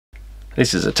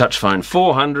This is a Touchfone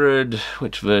 400,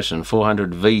 which version?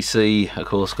 400VC, of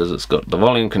course, because it's got the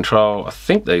volume control. I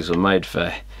think these were made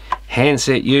for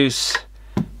handset use.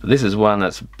 But this is one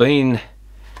that's been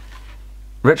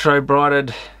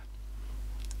retrobrighted.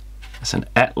 It's an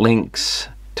At-Links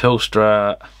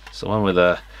Telstra. It's the one with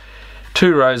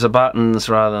 2 rows of buttons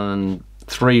rather than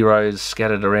 3 rows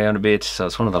scattered around a bit. So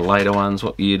it's one of the later ones.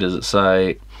 What year does it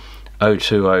say?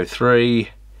 0203.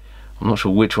 I'm not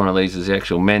sure which one of these is the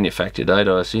actual manufactured date.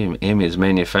 I assume M is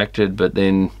manufactured, but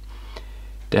then,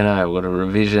 don't know, I've got a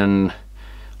revision.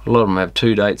 A lot of them have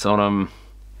 2 dates on them.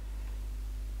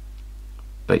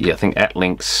 But yeah, I think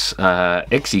At-Links,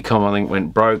 Exicom I think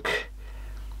went broke.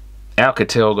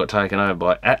 Alcatel got taken over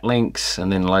by At-Links,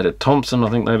 and then later Thompson I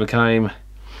think they became.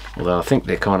 Although I think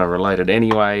they're kind of related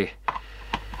anyway.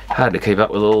 Hard to keep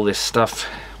up with all this stuff.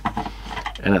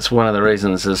 And it's one of the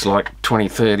reasons there's like 20,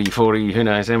 30, 40, who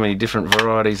knows how many different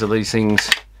varieties of these things.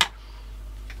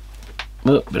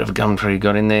 Oh, bit of a gum tree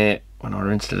got in there when I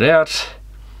rinsed it out.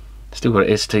 Still got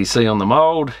STC on the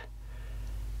mould,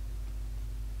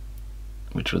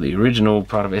 which were the original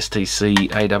part of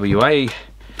STC AWA,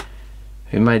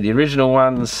 who made the original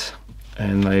ones,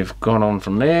 and they've gone on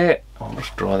from there. I'll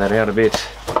just dry that out a bit,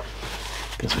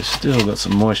 because we've still got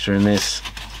some moisture in this.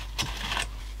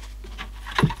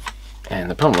 And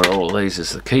the problem with all of these is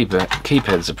the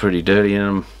keypads are pretty dirty in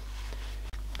them.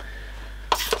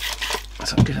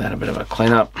 So I'll give that a bit of a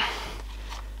clean up.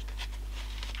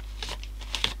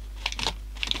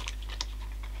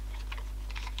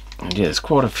 And yeah, there's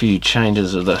quite a few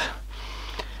changes of the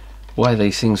way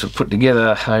these things were put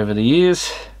together over the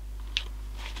years.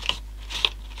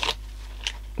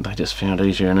 They just found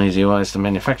easier and easier ways to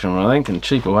manufacture them, I think, and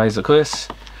cheaper ways, of course.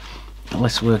 The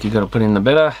less work you've got to put in, the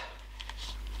better.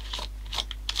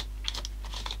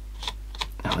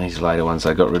 These later ones,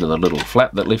 they got rid of the little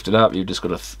flap that lifted up. You've just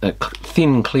got a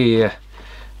thin, clear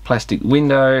plastic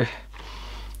window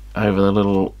over the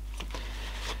little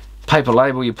paper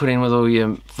label you put in with all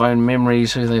your phone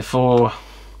memories, who they're for.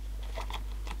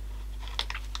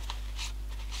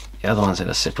 The other ones had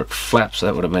a separate flap, so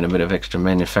that would have been a bit of extra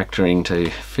manufacturing to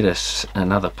fit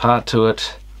another part to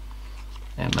it.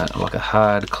 And like a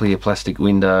hard, clear plastic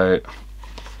window,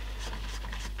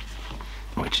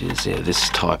 which is this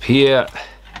type here.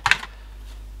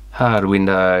 Hard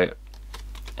window,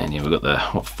 and you've got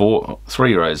the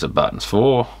 3 rows of buttons.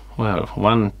 4, well,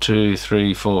 1, 2,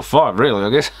 3, 4, 5 really, I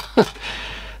guess.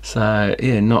 So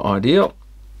yeah, not ideal.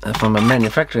 From a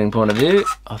manufacturing point of view,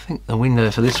 I think the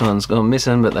window for this one's gone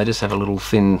missing, but they just have a little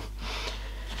thin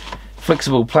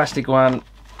flexible plastic one.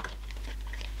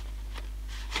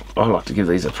 I like to give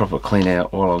these a proper clean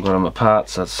out while I've got them apart.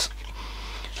 So it's,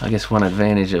 I guess, one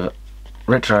advantage of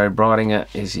retrobrighting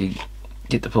it is you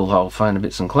get to pull the whole phone to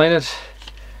bits and clean it,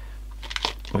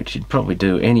 which you'd probably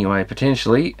do anyway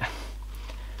potentially.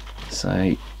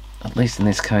 So at least in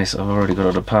this case I've already got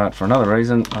it apart for another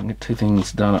reason. I can get 2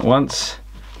 things done at once,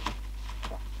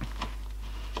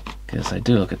 because they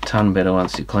do look a ton better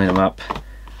once you clean them up.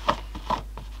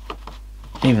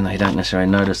 Even though you don't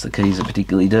necessarily notice the keys are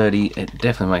particularly dirty, it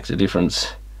definitely makes a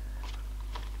difference.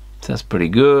 So that's pretty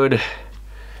good.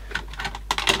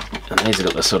 And these have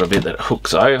got the sort of bit that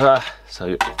hooks over,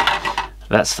 so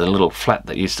that's the little flap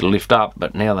that used to lift up,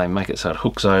 but now they make it so it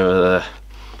hooks over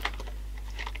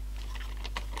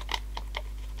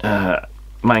the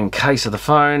main case of the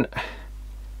phone.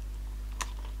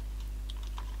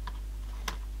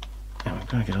 And we're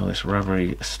going to get all this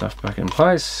rubbery stuff back in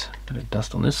place. Bit of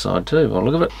dust on this side too, by the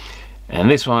look of it.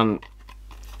 And this one,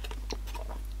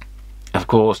 of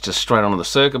course, just straight onto the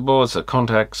circuit board, so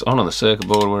contacts onto the circuit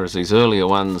board, whereas these earlier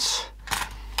ones,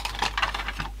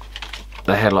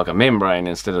 they had like a membrane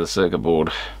instead of the circuit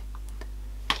board.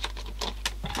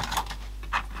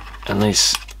 And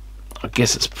these, I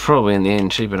guess it's probably in the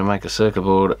end cheaper to make a circuit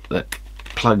board that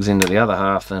plugs into the other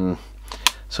half than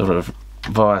sort of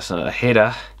via a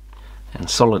header and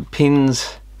solid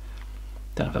pins.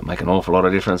 Don't know if it make an awful lot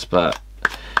of difference, but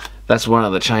that's one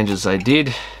of the changes they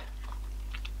did.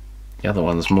 The other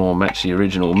ones more match the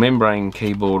original membrane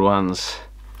keyboard ones.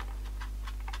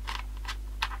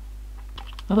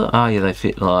 Oh yeah, they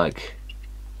fit like,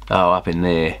 oh, up in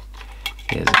there.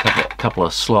 Yeah, there's a couple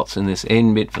of slots in this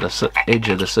end bit for the edge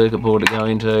of the circuit board to go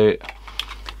into.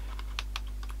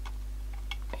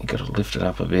 You've got to lift it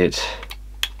up a bit.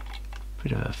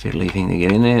 Bit of a fiddly thing to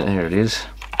get in there. There it is.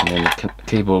 And then the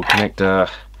keyboard connector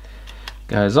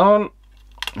goes on.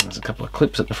 And there's a couple of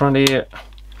clips at the front here.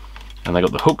 And they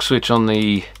got the hook switch on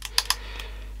the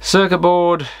circuit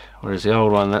board, whereas the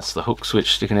old one, that's the hook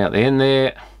switch sticking out the end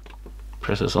there.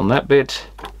 Press this on that bit.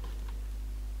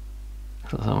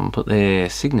 So someone put their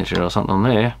signature or something on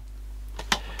there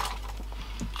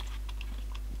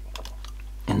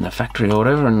in the factory or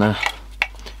whatever, in the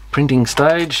printing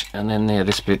stage. And then there,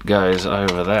 this bit goes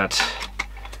over that,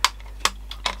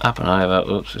 up and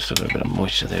over. Oops, just got a bit of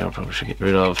moisture there, I probably should get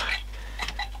rid of.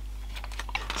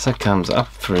 So it comes up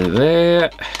through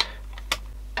there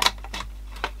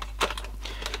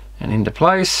and into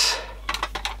place.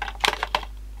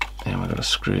 And we've got to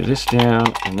screw this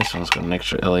down, and this one's got an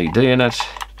extra LED in it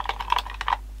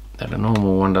that a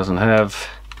normal one doesn't have.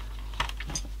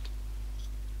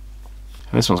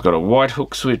 And this one's got a white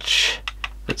hook switch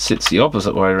that sits the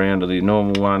opposite way around to the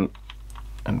normal one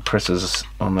and presses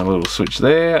on the little switch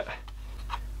there.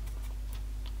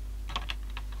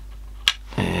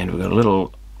 And we've got a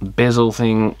little bezel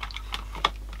thing,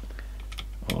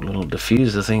 or a little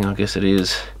diffuser thing, I guess it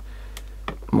is,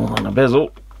 more than a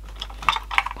bezel.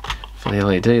 For the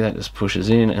LED, that just pushes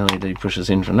in, LED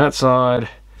pushes in from that side.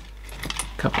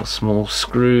 A couple of small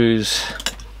screws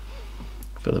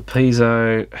for the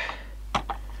piezo,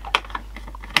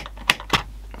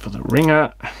 for the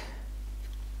ringer.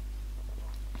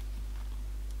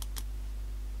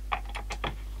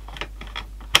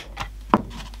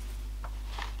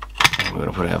 And we're going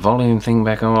to put our volume thing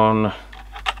back on.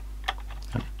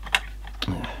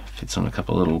 Fits on a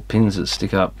couple of little pins that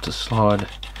stick up to slide.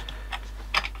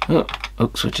 Oh,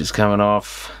 hook switch is coming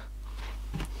off.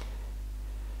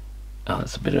 Oh,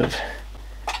 that's a bit of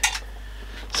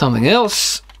something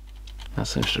else. That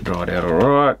seems to dry it out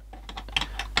alright.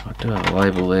 I do have a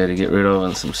label there to get rid of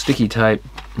and some sticky tape.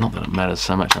 Not that it matters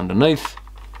so much underneath.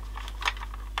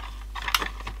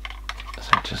 Is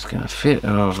that just going to fit?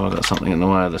 Oh, have I got something in the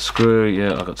way of the screw?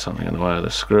 Yeah, I've got something in the way of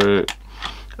the screw.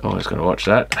 Always got to watch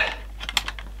that.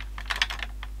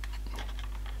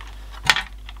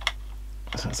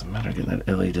 So it's a matter of getting that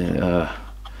LED,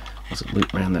 was it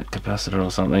looped around that capacitor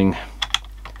or something?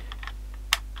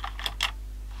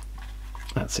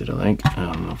 That's it, I think.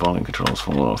 The volume control's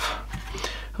fallen off.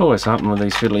 Always happen with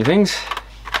these fiddly things.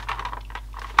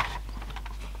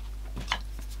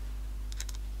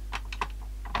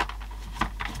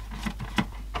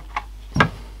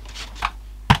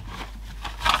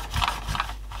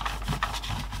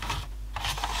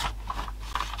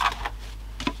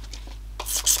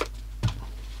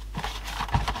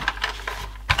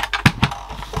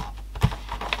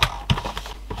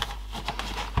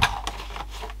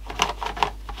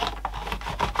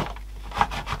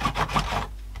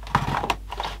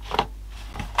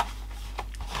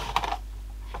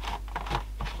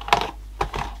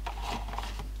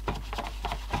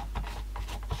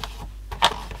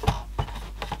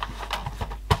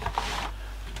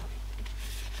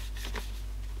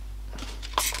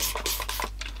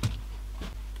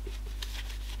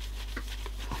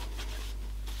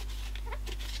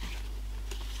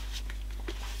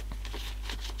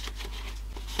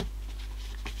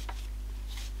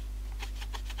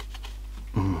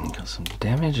 Got some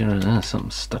damage or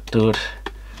something stuck to it.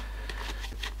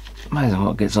 Amazing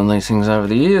what gets on these things over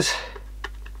the years.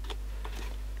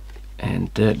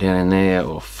 And dirt down in there,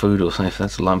 or food or something. If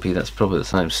that's lumpy, that's probably the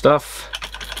same stuff.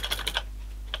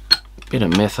 Bit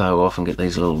of metho off and get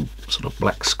these little sort of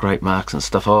black scrape marks and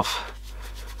stuff off.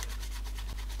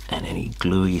 And any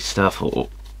gluey stuff or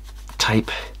tape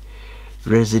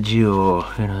residue or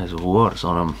who knows what's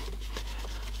on them.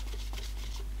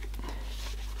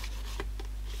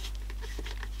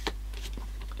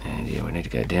 And yeah, we need to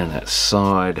go down that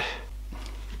side.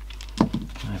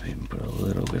 Maybe even put a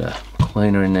little bit of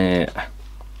cleaner in there.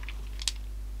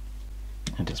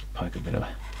 And just poke a bit of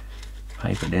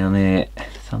paper down there.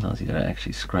 Sometimes you've got to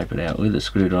actually scrape it out with a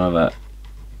screwdriver.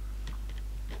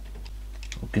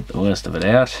 We'll get the worst of it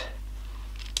out.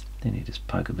 Then you just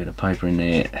poke a bit of paper in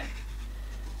there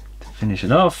to finish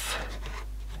it off.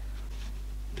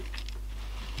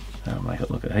 That'll make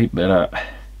it look a heap better.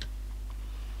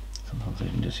 Sometimes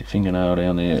even just your fingernail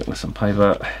down there with some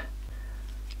paper.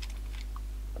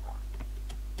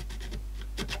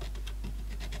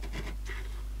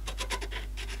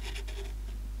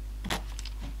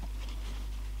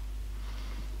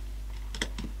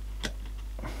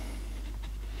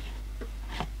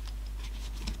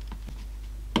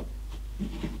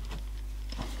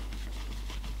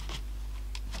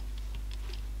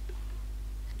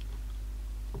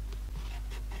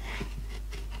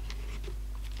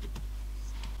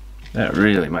 That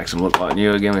really makes them look like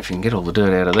new again if you can get all the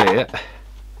dirt out of there.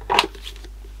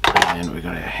 And we've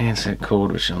got our handset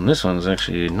cord, which on this one is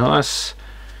actually nice.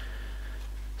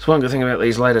 So one good thing about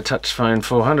these later Touchfone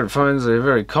 400 phones, they're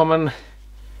very common,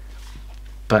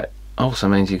 but also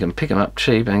means you can pick them up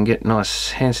cheap and get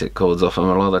nice handset cords off them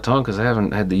a lot of the time because they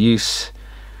haven't had the use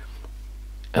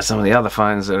as some of the other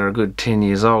phones that are a good 10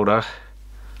 years older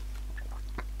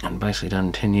and basically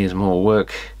done 10 years more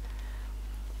work.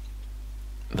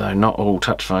 Though not all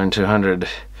Touchfone 200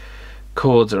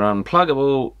 cords are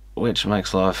unpluggable, which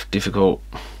makes life difficult.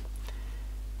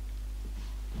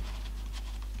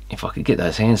 If I could get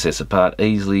those handsets apart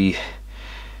easily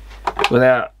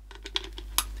without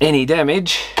any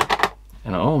damage,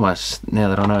 and I almost, now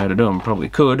that I know how to do them, probably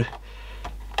could,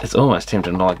 it's almost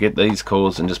tempting to like get these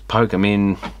cords and just poke them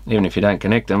in, even if you don't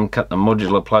connect them, cut the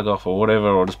modular plug off or whatever,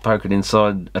 or just poke it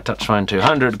inside a Touchfone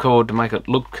 200 cord to make it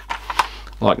look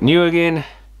like new again.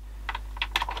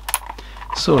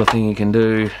 Sort of thing you can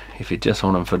do if you just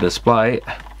want them for display,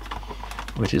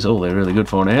 which is all they're really good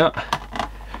for now.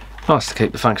 Nice to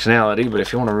keep the functionality, but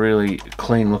if you want a really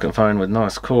clean looking phone with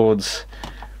nice cords,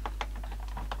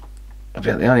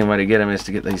 about the only way to get them is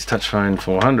to get these Touchfone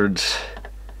 400s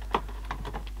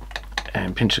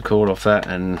and pinch a cord off that,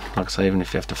 and like I say, even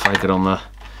if you have to fake it on the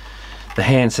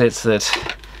handsets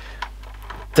that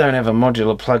don't have a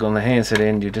modular plug on the handset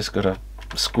end, you just got to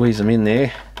squeeze them in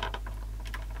there.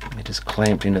 They're just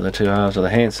clamped into the two halves of the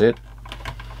handset.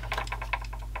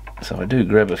 So I do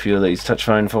grab a few of these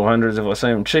Touchfone 400s if I see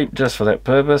them cheap, just for that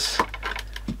purpose.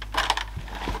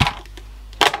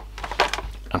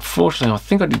 Unfortunately, I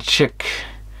think I did check,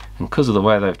 and because of the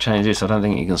way they've changed this, I don't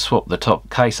think you can swap the top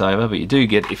case over, but you do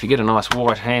get, if you get a nice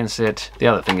white handset, the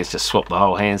other thing is just swap the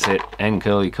whole handset and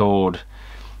curly cord.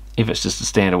 If it's just a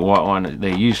standard white one,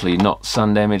 they're usually not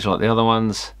sun damaged like the other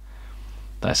ones,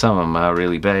 though some of them are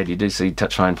really bad. You do see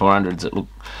Touchfone 400s that look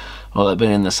like they've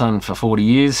been in the sun for 40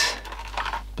 years.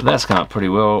 But that's come up pretty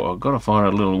well. I've got to find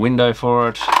a little window for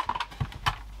it.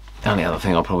 The only other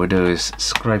thing I'll probably do is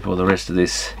scrape all the rest of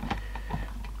this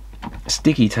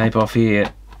sticky tape off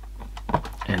here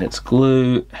and its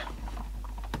glue.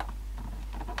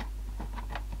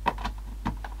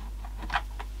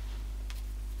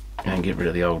 And get rid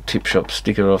of the old tip shop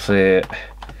sticker off there.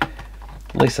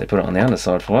 At least they put it on the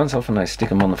underside for once. Often they stick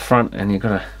them on the front and you've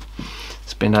got to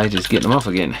spend ages getting them off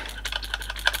again.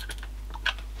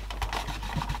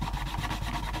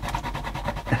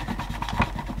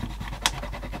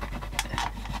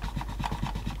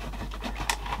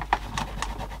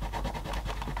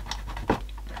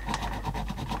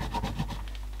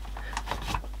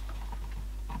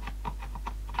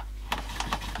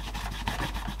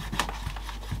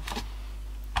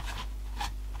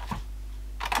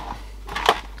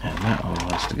 That one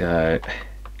wants to go.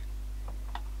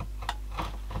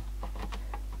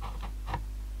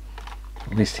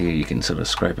 At least here you can sort of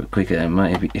scrape it quicker, and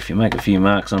maybe if you make a few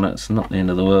marks on it, it's not the end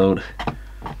of the world.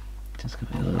 Just give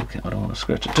it a little, I don't want to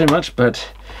scratch it too much,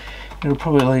 but it'll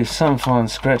probably leave some fine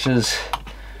scratches.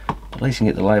 At least you can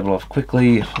get the label off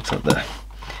quickly. Looks like the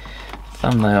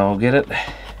thumbnail will get it,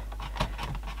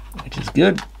 which is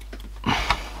good.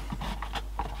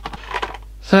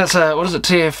 So that's what is it,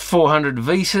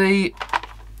 T400VC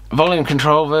volume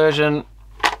control version.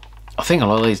 I think a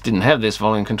lot of these didn't have this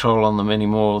volume control on them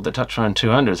anymore. The Touchfone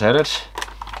 200s had it,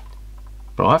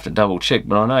 but I'll have to double check.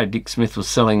 But I know Dick Smith was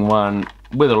selling one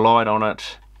with a light on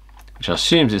it, which I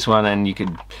assume is this one, and you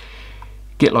could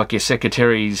get like your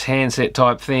secretary's handset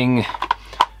type thing,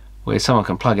 where someone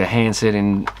can plug a handset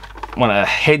in, a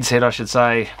headset I should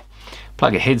say,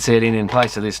 plug a headset in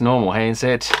place of this normal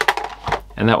handset.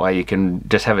 And that way you can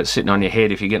just have it sitting on your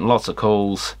head if you're getting lots of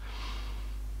calls.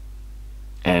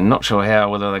 And not sure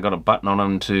how, whether they got a button on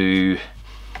them to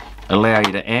allow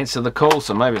you to answer the call,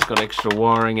 so maybe it's got extra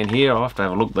wiring in here. I'll have to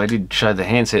have a look. They did show the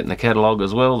handset in the catalogue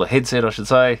as well, the headset I should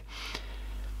say.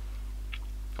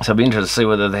 So I'd be interested to see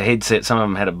whether the headset, some of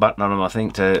them had a button on them I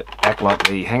think to act like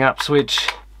the hang up switch.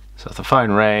 So if the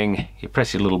phone rang, you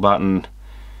press your little button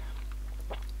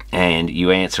and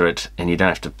you answer it, and you don't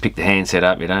have to pick the handset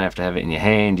up, you don't have to have it in your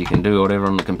hand, you can do whatever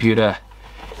on the computer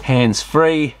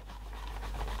hands-free.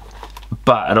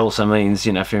 But it also means,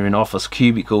 you know, if you're in office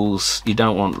cubicles, you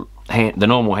don't want the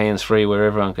normal hands-free where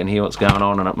everyone can hear what's going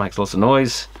on and it makes lots of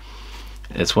noise.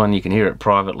 It's one you can hear it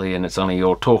privately and it's only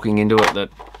you're talking into it that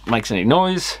makes any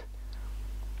noise.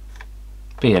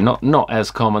 But yeah, not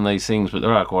as common these things, but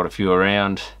there are quite a few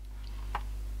around.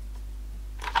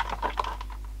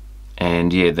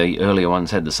 And yeah, the earlier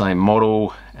ones had the same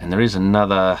model, and there is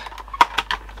another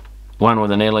one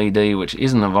with an LED which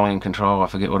isn't a volume control. I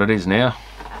forget what it is now.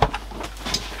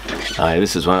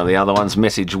 This is one of the other ones,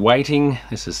 message waiting.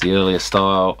 This is the earlier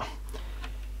style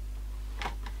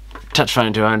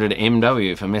Touchfone 200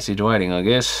 MW for message waiting, I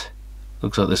guess.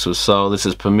 Looks like this was sold. This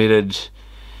is permitted.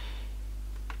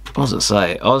 What does it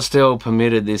say? Austel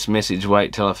permitted this message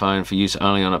wait telephone for use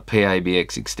only on a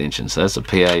PABX extension. So that's a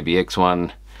PABX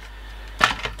one.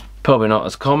 Probably not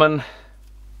as common.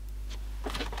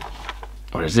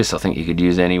 Whereas this I think you could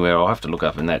use anywhere. I'll have to look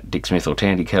up in that Dick Smith or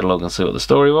Tandy catalogue and see what the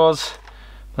story was.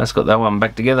 That's got that one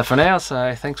back together for now,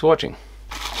 so thanks for watching.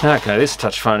 Okay, this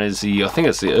Touchfone is the, I think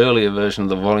it's the earlier version of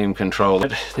the volume controller.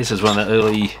 This is one of the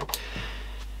early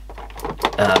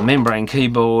membrane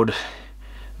keyboard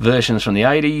versions from the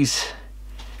 80s.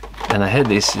 And they had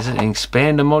this, is it an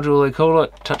expander module they call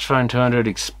it? Touchfone 200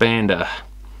 expander.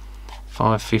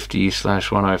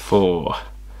 550/104.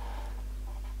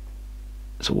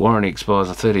 So warranty expires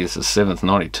on 30th of 7th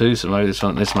 92, so maybe this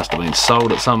must have been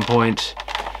sold at some point.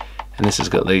 And this has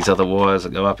got these other wires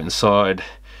that go up inside,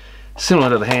 similar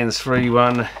to the hands-free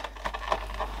one.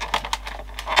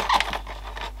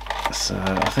 So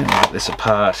I think I'll get this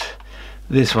apart.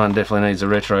 This one definitely needs a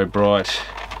retro bright.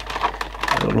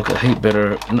 It'll look a heap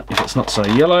better if it's not so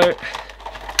yellow.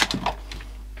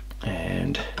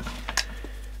 And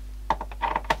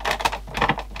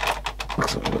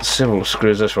looks like I've got several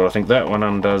screws. That's right, I think that one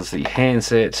undoes the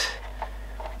handset.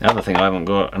 The other thing I haven't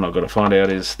got, and I've got to find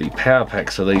out, is the power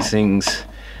packs for these things,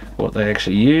 what they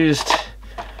actually used.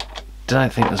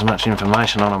 Don't think there's much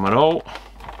information on them at all.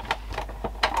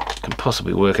 Can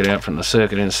possibly work it out from the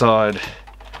circuit inside.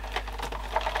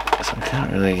 So I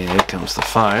can't really, here comes the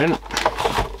phone,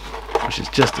 which is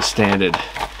just a standard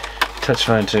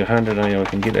Touchfone 200, only I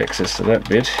can get access to that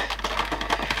bit.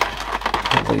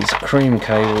 Get these cream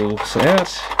cables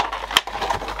out.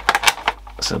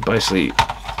 So basically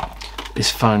this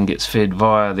phone gets fed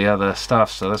via the other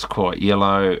stuff, so that's quite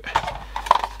yellow.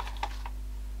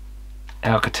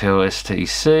 Alcatel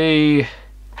STC,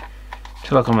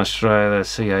 Telecom Australia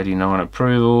C89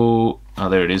 approval. Oh,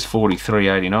 there it is,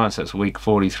 4389, so that's week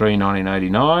 43,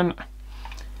 1989.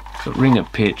 So ringer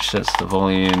pitch, that's the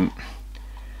volume.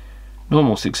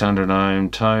 Normal 600 ohm,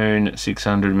 tone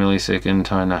 600 millisecond,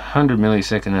 tone 100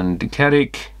 millisecond, and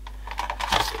decadic.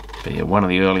 But yeah, one of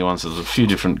the early ones, there's a few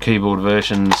different keyboard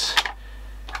versions.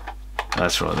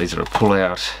 That's right, these are a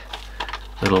pull-out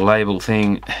little label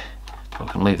thing. I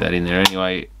can leave that in there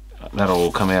anyway. That'll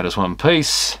all come out as one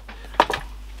piece.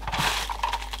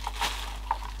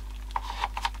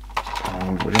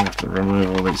 And we don't have to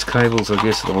remove all these cables. I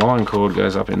guess the line cord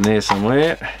goes up in there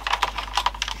somewhere.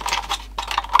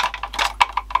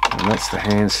 And that's the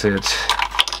handset.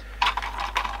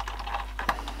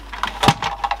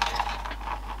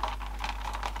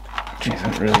 Geez,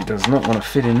 that really does not want to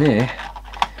fit in there.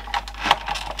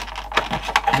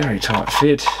 Very tight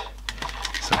fit.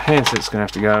 So handset's going to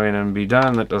have to go in and be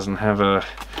done. That doesn't have a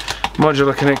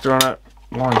modular connector on it.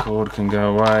 Line cord can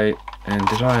go away. And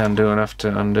did I undo enough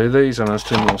to undo these? And there's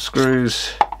two more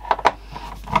screws.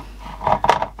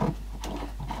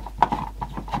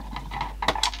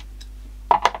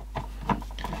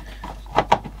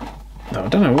 Now, I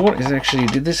don't know what is actually,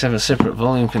 did this have a separate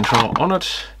volume control on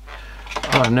it?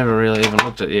 I've never really even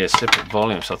looked at, yeah, separate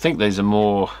volume. So I think these are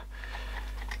more,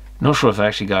 not sure if they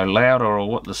actually go louder or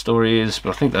what the story is, but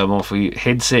I think they're more for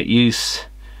headset use,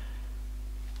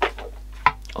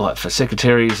 like for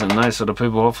secretaries and those sort of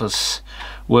people, office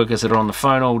workers that are on the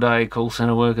phone all day, call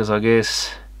center workers, I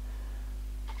guess.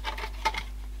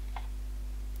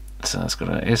 So it's got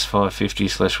a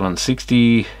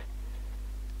S550/160,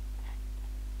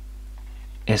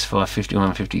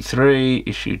 S55153,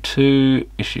 issue 2,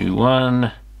 issue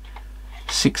 1,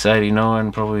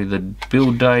 689, probably the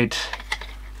build date.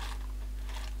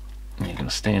 You've got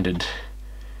a standard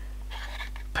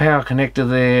power connector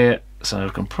there, so I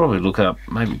can probably look up,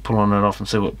 maybe pulling it off and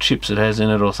see what chips it has in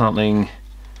it or something,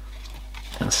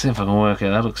 and see if I can work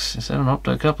out. That looks, is that an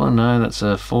opto coupler? No, that's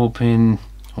a 4-pin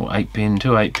or 8-pin,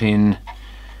 two 8-pin.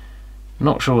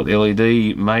 Not sure what the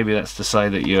LED, maybe that's to say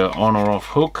that you're on or off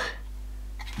hook.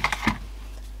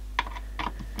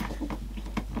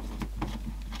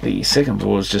 The second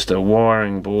board is just a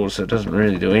wiring board, so it doesn't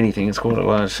really do anything. It's quite a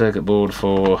large circuit board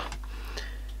for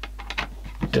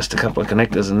just a couple of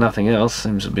connectors and nothing else.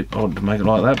 Seems a bit odd to make it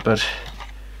like that, but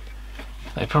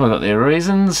they probably got their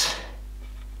reasons.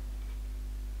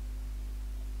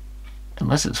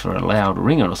 Unless it's for a loud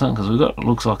ringer or something, because we've got,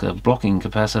 looks like a blocking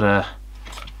capacitor.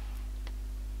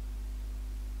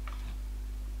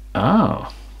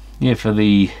 Oh, yeah, for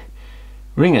the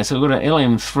ringer. So we've got an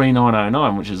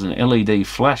LM3909, which is an LED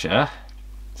flasher.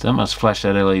 So that must flash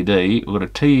that LED. We've got a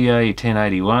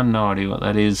TA1081, no idea what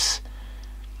that is.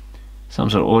 Some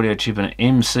sort of audio chip, and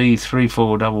an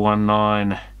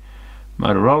MC34119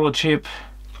 Motorola chip.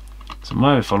 So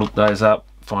maybe if I look those up,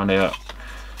 find out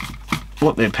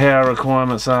what their power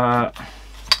requirements are.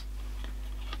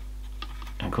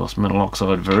 And of course, metal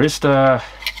oxide varistor,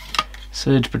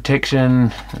 surge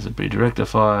protection, there's a bridge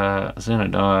rectifier,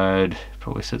 Xenodiode,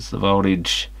 probably sets the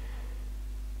voltage,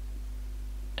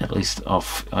 At least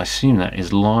off, I assume that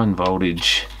is line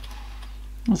voltage.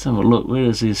 Let's have a look. Where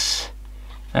is this?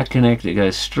 That connector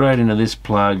goes straight into this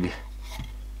plug,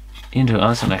 into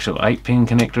us, an actual 8-pin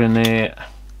connector in there.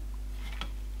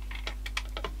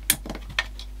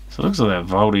 So it looks like that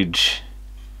voltage,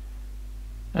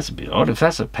 that's a bit odd. If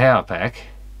that's a power pack,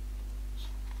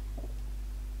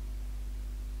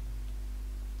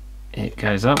 it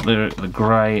goes up there at the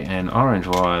grey and orange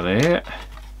wire there.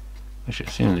 I should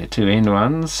assume they're two end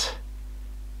ones.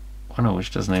 One of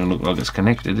which doesn't even look like it's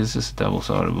connected. Is this a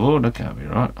double-sided board? That can't be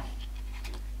right.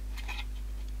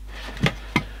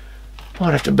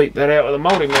 Might have to beat that out with a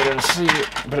multimeter and see it,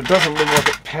 but it doesn't look like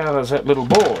it powers that little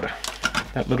board.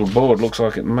 That little board looks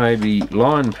like it may be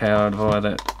line powered via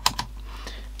that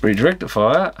bridge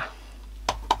rectifier.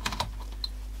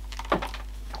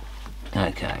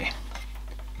 Okay.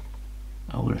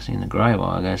 I would have seen the grey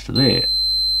wire goes to there.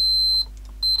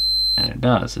 And it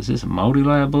does. Is this a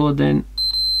multi-layer board then?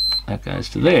 That goes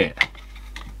to there.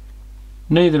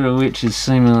 Neither of which is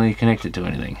seemingly connected to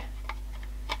anything.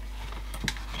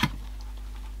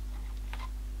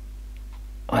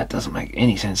 That doesn't make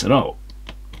any sense at all.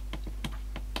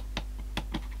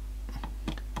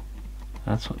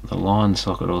 That's what the line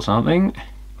socket or something.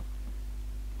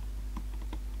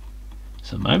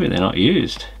 So maybe they're not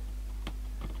used.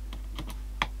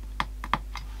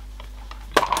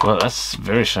 Well, that's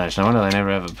very strange. No wonder they never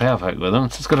have a power pack with them.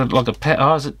 It's got a, like a power.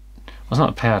 Oh, is it? Well, it's not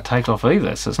a power takeoff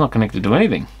either, so it's not connected to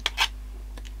anything.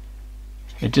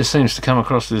 It just seems to come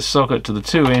across this socket to the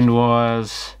two end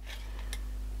wires.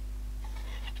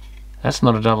 That's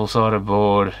not a double-sided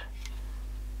board.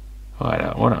 Wait,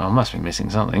 what? I must be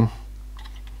missing something.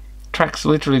 Tracks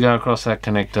literally go across that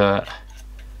connector.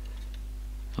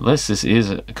 Unless this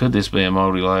is, could this be a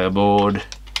multi-layer board?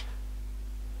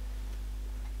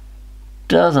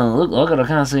 Doesn't look like it. I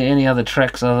can't see any other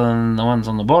tracks other than the ones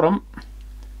on the bottom.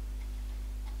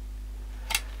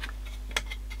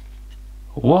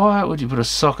 Why would you put a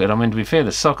socket? I mean, to be fair,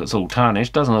 the socket's all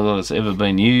tarnished. Doesn't look like it's ever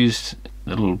been used.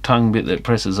 The little tongue bit that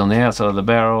presses on the outside of the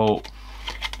barrel.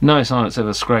 No sign it's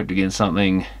ever scraped against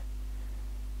something.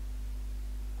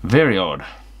 Very odd.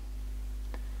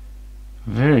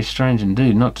 Very strange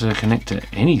indeed not to connect to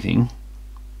anything.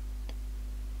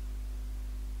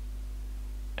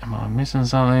 Am I missing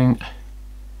something?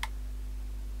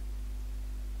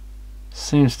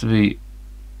 Seems to be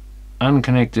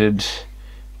unconnected.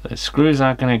 The screws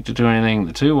aren't connected to anything.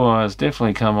 The two wires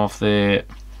definitely come off there.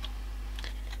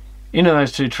 Into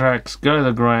those two tracks, go to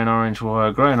the grey and orange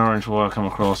wire come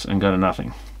across and go to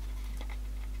nothing.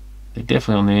 They're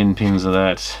definitely on the end pins of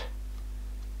that.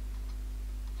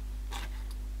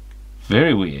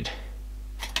 Very weird.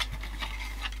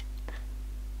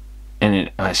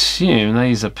 And I assume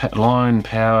these are line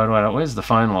powered. Wait, where's the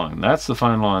phone line? That's the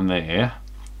phone line there.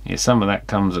 Yeah, some of that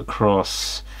comes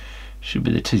across. Should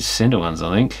be the two center ones,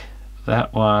 I think.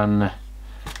 That one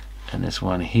and this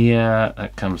one here.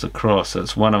 That comes across. So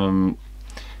it's one of them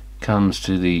comes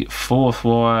to the fourth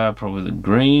wire, probably the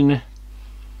green.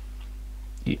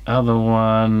 The other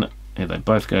one, yeah, they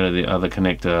both go to the other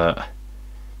connector.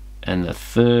 And the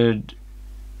third,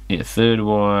 yeah, third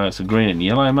wire. So green and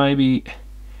yellow maybe.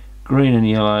 Green and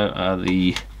yellow are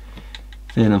the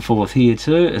third and fourth here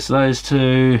too. It's those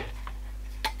two.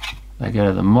 They go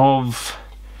to the MOV.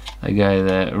 They go to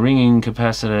the ringing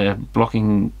capacitor,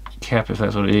 blocking cap if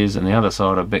that's what it is, and the other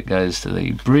side I bet goes to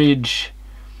the bridge.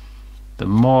 The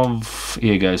MOV,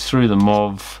 yeah, goes through the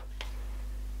MOV.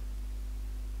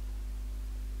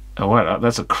 Oh wait,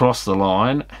 that's across the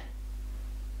line.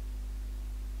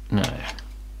 No.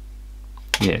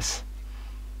 Yes.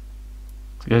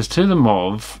 It goes to the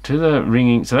MOV, to the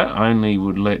ringing, so that only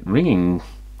would let ringing,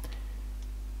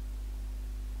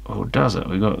 or does it?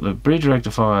 We've got the bridge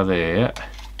rectifier there,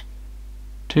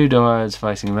 two diodes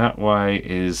facing that way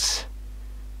is,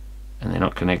 and they're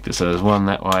not connected, so there's one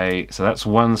that way, so that's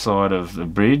one side of the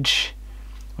bridge,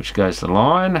 which goes to the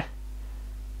line,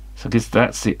 so I guess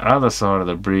that's the other side of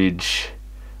the bridge,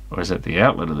 or is that the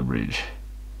outlet of the bridge?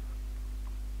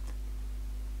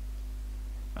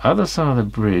 Other side of the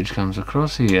bridge comes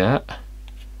across here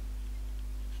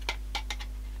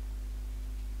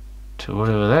to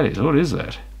whatever that is. What is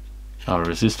that? Oh, a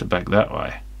resistor back that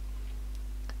way.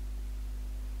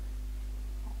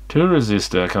 To a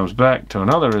resistor, comes back to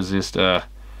another resistor,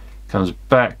 comes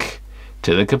back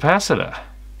to the capacitor.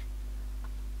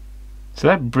 So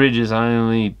that bridge is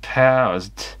only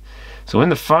powered. So when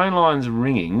the phone line's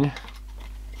ringing,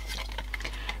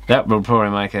 that will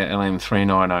probably make a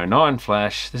LM3909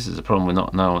 flash. This is a problem with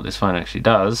not knowing what this phone actually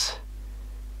does.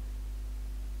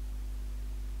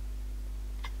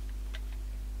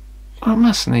 I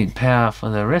must need power for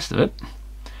the rest of it.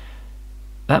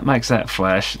 That makes that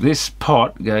flash. This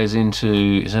pot goes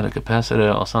into, is that a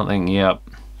capacitor or something? Yep.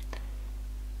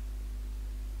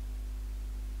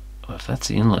 Well, if that's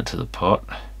the inlet to the pot,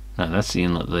 no, that's the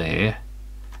inlet there.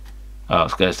 Oh,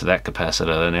 it goes to that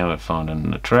capacitor. Now we're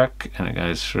finding the track, and it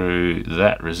goes through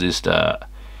that resistor.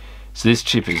 So this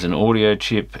chip is an audio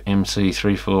chip,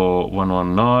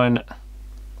 MC34119.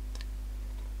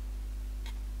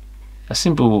 A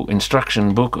simple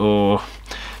instruction book or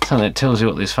something that tells you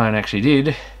what this phone actually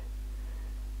did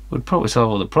would probably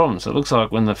solve all the problems. So it looks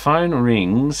like when the phone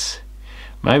rings,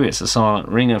 maybe it's a silent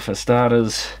ringer for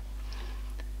starters.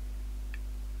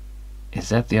 Is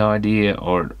that the idea?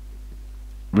 Or it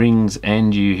rings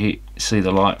and you see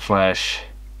the light flash.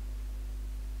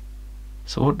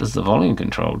 So what does the volume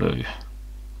control do?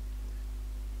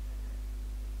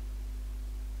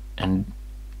 And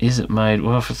is it made,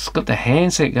 well, if it's got the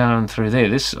handset going through there,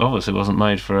 this obviously wasn't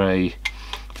made for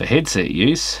headset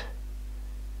use.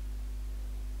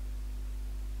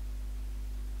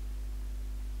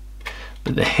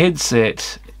 But the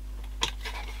headset,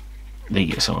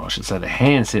 I should say the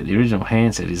handset, the original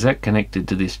handset, is that connected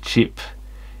to this chip?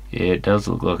 Yeah, it does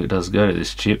look like it does go to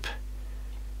this chip.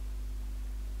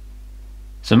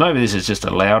 So maybe this is just a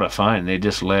louder phone. They're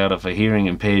just louder for hearing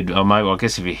impaired. Or maybe, I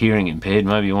guess if you're hearing impaired,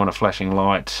 maybe you want a flashing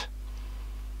light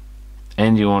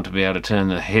and you want to be able to turn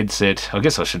the headset. I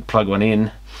guess I should plug one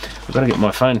in. I've got to get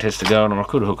my phone tester going, or I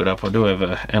could hook it up. I do have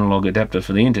an analog adapter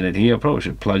for the internet here. I probably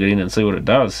should plug it in and see what it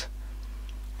does.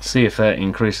 See if that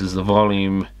increases the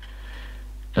volume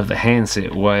of the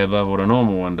handset way above what a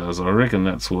normal one does. I reckon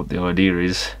that's what the idea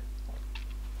is.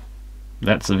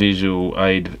 That's a visual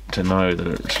aid to know that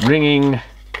it's ringing.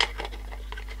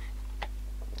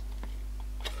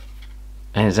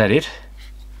 And is that it?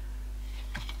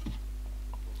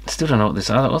 Still don't know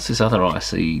what what's this other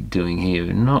IC doing here?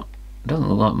 Doesn't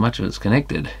look like much of it's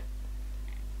connected.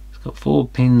 It's got 4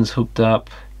 pins hooked up.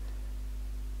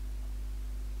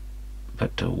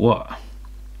 But to what?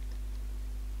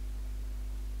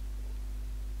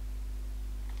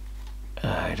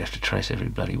 You'd have to trace every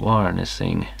bloody wire in this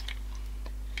thing.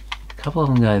 A couple of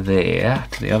them go there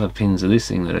to the other pins of this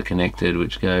thing that are connected,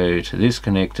 which go to this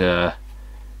connector,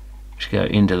 which go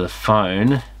into the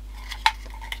phone.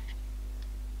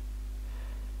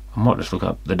 I might just look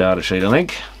up the data sheet, I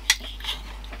think.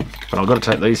 But I've got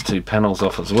to take these 2 panels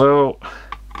off as well,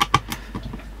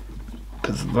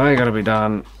 because they got to be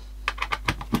done.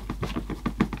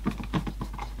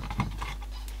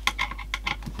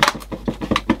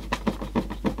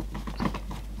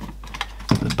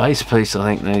 The base piece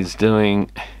I think needs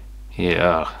doing.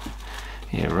 Yeah,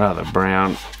 rather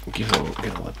brown. Get all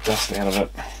the dust out of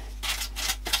it.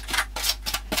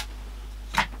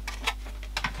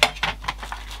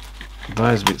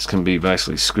 Those bits can be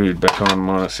basically screwed back on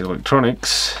minus the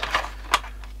electronics.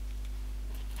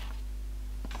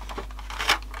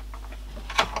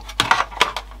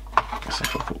 So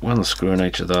if I put one screw in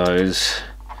each of those,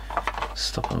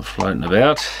 stop them floating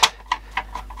about.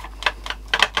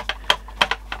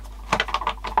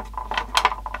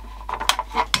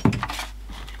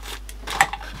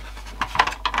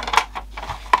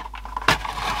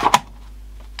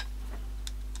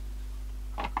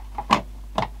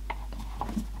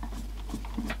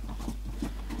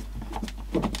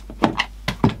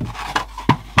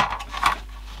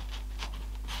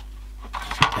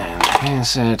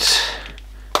 Handset,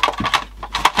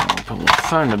 I'll put my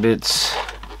phone to bits,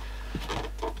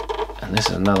 and this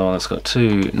is another one that's got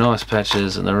 2 nice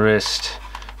patches, and the rest,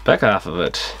 back half of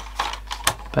it,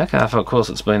 of course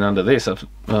it's been under this,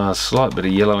 a slight bit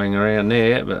of yellowing around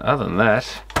there, but other than that,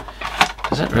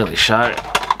 does that really show?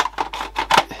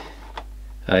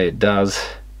 Hey, it does.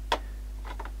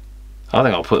 I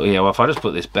think I'll put, well, if I just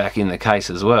put this back in the case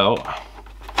as well,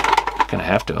 gonna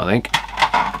have to, I think.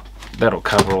 That'll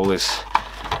cover all this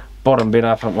bottom bit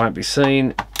up, and it won't be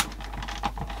seen,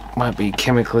 won't be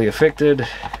chemically affected.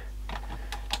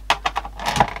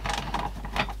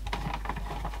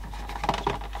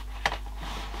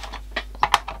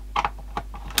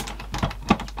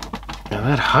 Now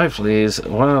that hopefully is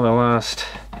one of the last,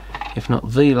 if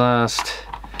not the last,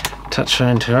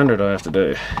 Touchfone 200 I have to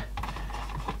do.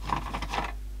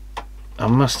 I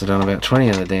must have done about 20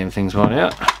 of the damn things by now.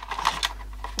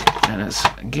 And it's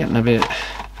getting a bit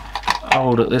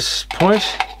old at this point.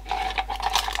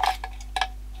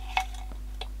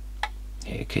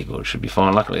 Yeah, keyboard should be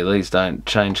fine. Luckily these don't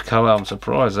change colour. I'm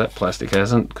surprised that plastic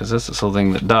hasn't, because that's the sort of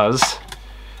thing that does.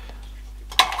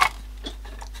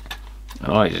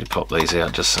 And I usually pop these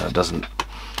out just so it doesn't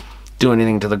do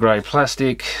anything to the grey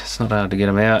plastic. It's not hard to get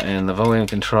them out. And the volume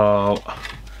control,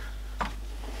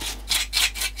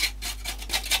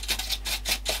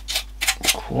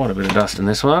 quite a bit of dust in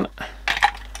this one.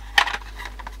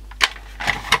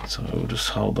 So we'll just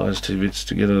hold those two bits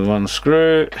together with one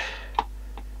screw.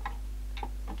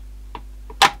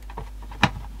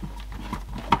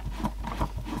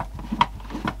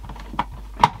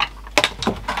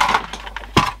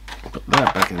 Put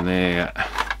that back in there.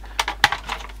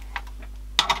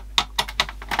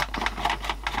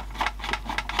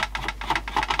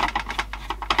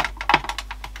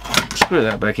 Screw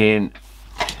that back in.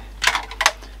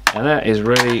 And that is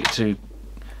ready to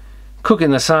cook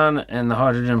in the sun and the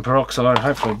hydrogen peroxide,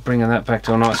 hopefully bringing that back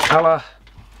to a nice colour.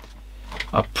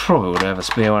 I probably would have a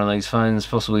spare one of these phones,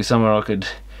 possibly somewhere I could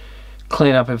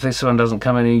clean up if this one doesn't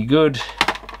come any good.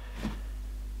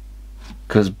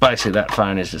 Because basically that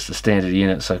phone is just a standard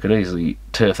unit, so I could easily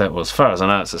turf that. Well, as far as I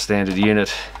know, it's a standard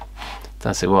unit.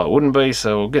 Don't see why it wouldn't be,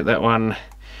 so we'll get that one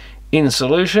in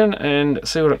solution and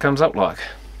see what it comes up like.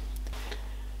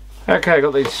 Okay,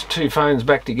 got these two phones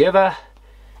back together.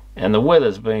 And the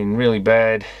weather's been really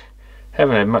bad.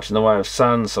 Haven't had much in the way of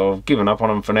sun, so I've given up on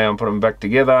them for now and put them back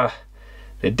together.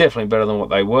 They're definitely better than what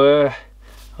they were.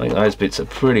 I think those bits are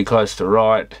pretty close to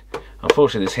right.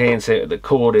 Unfortunately, this handset, the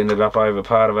cord ended up over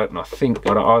part of it, and I think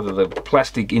either the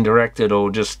plastic interacted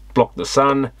or just blocked the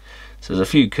sun. So there's a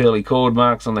few curly cord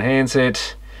marks on the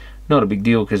handset. Not a big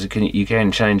deal because you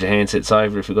can change the handsets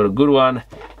over if you've got a good one.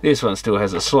 This one still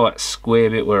has a slight square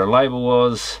bit where a label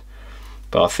was.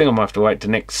 But I think I might have to wait to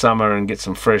next summer and get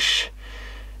some fresh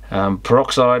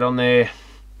peroxide on there.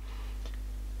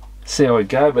 See how we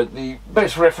go. But the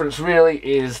best reference really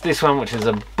is this one, which is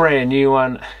a brand new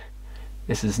one.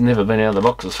 This has never been out of the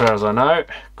box as far as I know.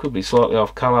 Could be slightly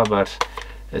off colour, but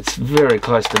it's very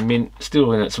close to mint.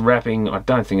 Still in its wrapping. I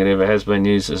don't think it ever has been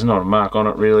used. There's not a mark on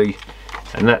it really.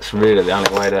 And that's really the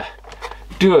only way to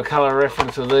do a colour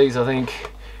reference with these, I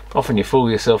think. Often you fool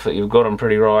yourself that you've got them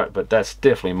pretty right, but that's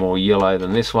definitely more yellow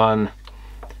than this one.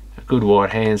 A good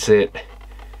white handset.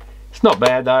 It's not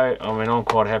bad though. I mean, I'm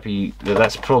quite happy that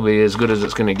that's probably as good as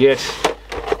it's going to get.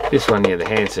 This one, yeah, the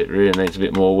handset really needs a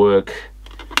bit more work,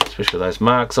 especially those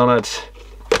marks on it.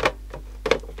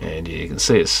 And yeah, you can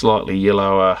see it's slightly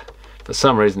yellower. For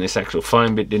some reason, this actual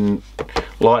foam bit didn't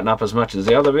lighten up as much as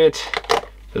the other bit,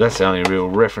 but that's the only real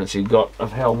reference you've got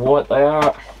of how white they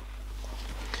are.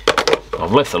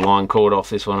 I've left the line cord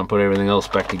off this one and put everything else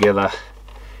back together.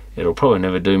 It'll probably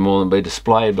never do more than be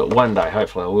displayed, but one day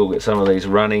hopefully I will get some of these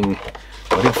running.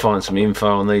 I did find some info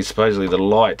on these. Supposedly the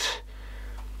light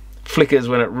flickers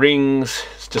when it rings.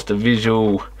 It's just a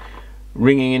visual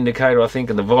ringing indicator, I think,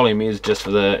 and the volume is just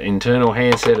for the internal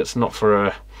handset. It's not for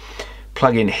a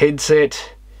plug-in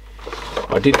headset.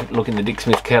 I did look in the Dick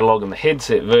Smith catalogue, and the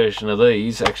headset version of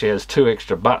these actually has 2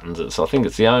 extra buttons. I think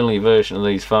it's the only version of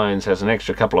these phones has an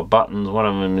extra couple of buttons. One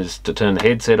of them is to turn the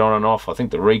headset on and off. I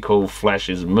think the recall flash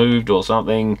is moved or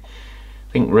something.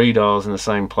 I think redial's in the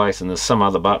same place, and there's some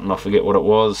other button, I forget what it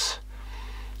was.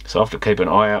 So I have to keep an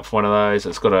eye out for one of those.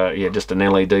 It's got a, yeah, just an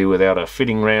LED without a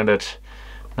fitting around it.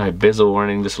 No bezel or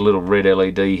anything, just a little red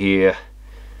LED here.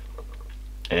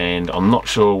 And I'm not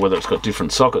sure whether it's got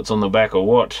different sockets on the back or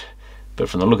what. But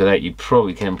from the look of that, you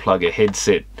probably can plug a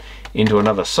headset into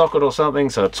another socket or something.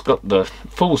 So it's got the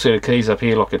full set of keys up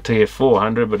here like a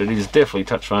T400, but it is definitely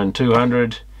Touchfone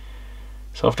 200.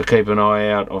 So I have to keep an eye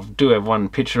out. I do have one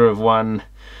picture of one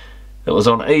that was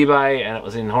on eBay, and it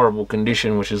was in horrible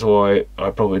condition, which is why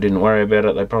I probably didn't worry about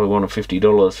it. They probably wanted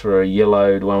 $50 for a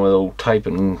yellowed one with all tape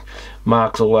and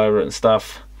marks all over it and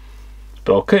stuff.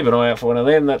 But I'll keep an eye out for one of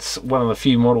them. That's one of the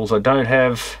few models I don't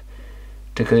have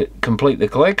to complete the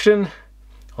collection.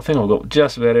 I think I've got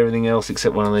just about everything else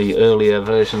except one of the earlier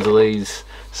versions of these.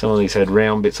 Some of these had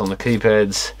round bits on the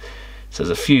keypads, so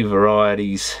there's a few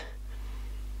varieties,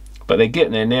 but they're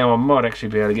getting there now. I might actually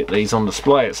be able to get these on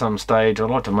display at some stage. I'd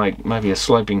like to make maybe a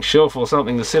sloping shelf or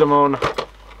something to sit them on.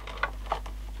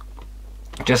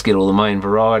 Just get all the main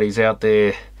varieties out there.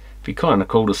 It'd be kind of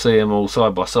cool to see them all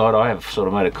side by side. I have sort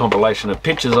of made a compilation of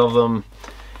pictures of them,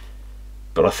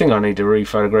 but I think I need to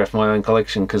re-photograph my own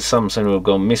collection because some seem to have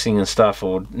gone missing and stuff,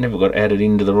 or never got added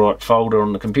into the right folder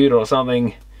on the computer or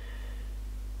something.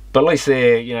 But at least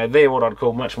they're, you know, they're what I'd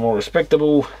call much more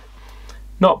respectable.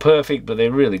 Not perfect, but they're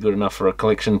really good enough for a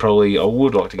collection probably. I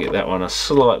would like to get that one a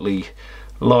slightly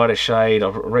lighter shade. I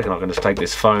reckon I can just take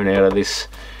this phone out of this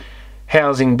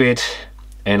housing bit,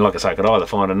 and like I say, I could either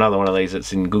find another one of these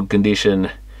that's in good condition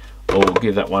or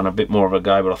give that one a bit more of a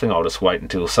go, but I think I'll just wait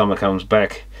until summer comes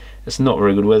back. It's not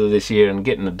very good weather this year, and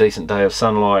getting a decent day of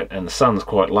sunlight, and the sun's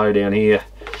quite low down here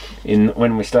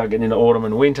when we start getting into autumn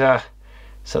and winter,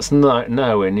 so it's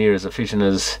nowhere near as efficient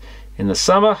as in the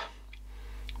summer.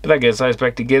 But that gets those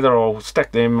back together. I'll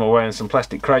stack them away in some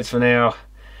plastic crates for now,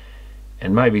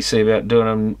 and maybe see about doing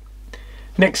them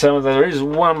next summer. There is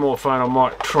one more phone I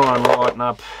might try and lighten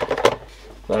up,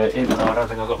 so even though I don't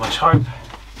think I've got much hope.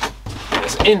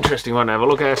 It's an interesting one to have a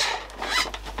look at.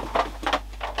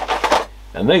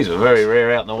 And these are very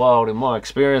rare out in the wild in my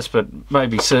experience, but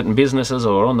maybe certain businesses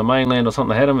or on the mainland or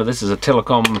something had them. But this is a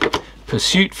Telecom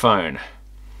Persuit phone,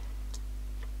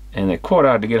 and they're quite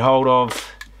hard to get hold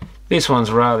of. This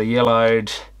one's rather yellowed,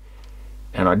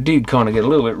 and I did kind of get a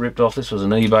little bit ripped off. This was an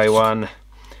eBay one.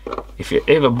 If you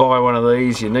ever buy one of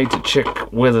these, you need to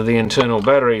check whether the internal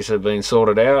batteries have been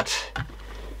sorted out.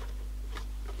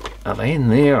 Are they in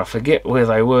there? I forget where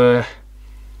they were.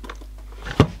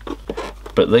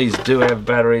 But these do have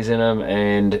batteries in them,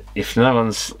 and if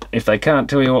they can't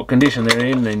tell you what condition they're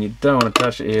in, then you don't want to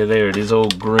touch it. Yeah, there it is, all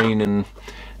green and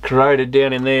corroded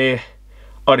down in there.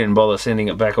 I didn't bother sending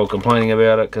it back or complaining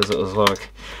about it, because it was like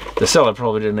the seller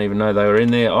probably didn't even know they were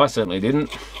in there. I certainly didn't,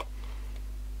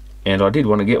 and I did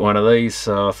want to get one of these,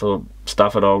 so I thought,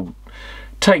 stuff it, I'll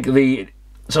take the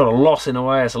sort of loss in a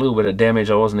way. It's a little bit of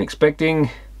damage I wasn't expecting.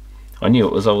 I knew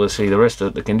it was obviously the rest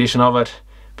of the condition of it.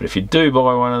 But if you do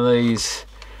buy one of these,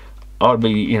 I'd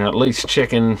be, you know, at least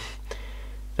checking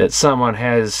that someone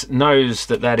knows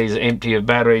that is empty of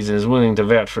batteries and is willing to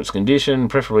vouch for its condition.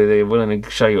 Preferably they're willing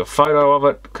to show you a photo of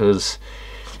it, because,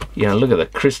 you know, look at the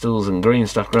crystals and green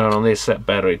stuff growing on this. That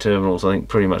battery terminal's, I think,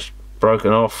 pretty much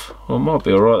broken off. Well, it might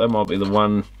be alright. That might be the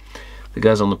one that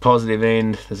goes on the positive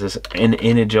end. There's this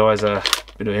Energizer,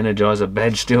 bit of Energizer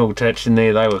badge still attached in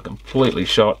there. They were completely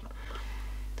shot.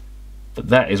 But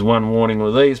that is one warning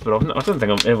with these, but I don't think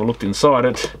I've ever looked inside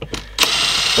it,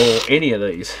 or any of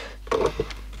these.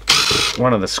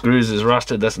 One of the screws is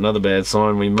rusted. That's another bad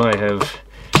sign. We may have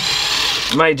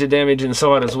major damage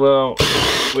inside as well,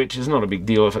 which is not a big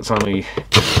deal if it's only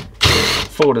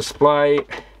for display.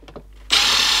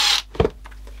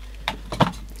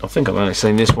 I think I've only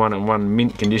seen this one and one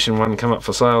mint condition one come up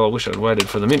for sale. I wish I'd waited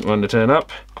for the mint one to turn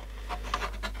up.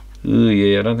 Ooh,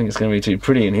 yeah, I don't think it's going to be too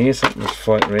pretty in here. Something's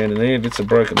floating around in there, bits of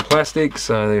broken plastic.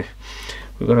 So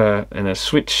we've got a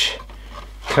switch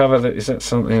cover. Is that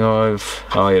something I've...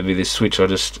 Oh yeah, it'd be this switch I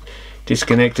just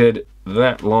disconnected.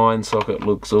 That line socket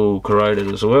looks all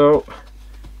corroded as well.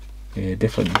 Yeah,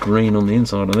 definitely green on the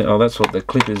inside of it. Oh, that's what the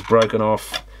clip is broken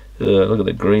off. Look at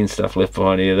the green stuff left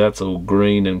behind here. That's all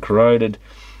green and corroded.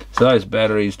 So those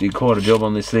batteries did quite a job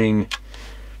on this thing.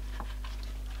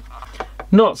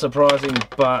 Not surprising,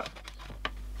 but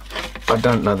I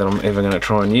don't know that I'm ever going to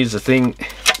try and use the thing.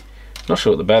 Not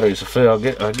sure what the batteries are for.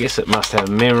 I guess it must have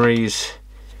memories.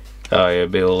 Oh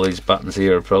yeah, all these buttons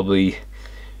here are probably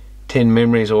 10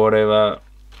 memories or whatever.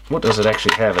 What does it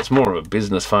actually have? It's more of a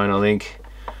business phone, I think.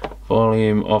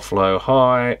 Volume, off, low,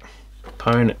 high,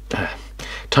 tone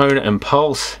and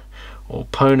pulse, or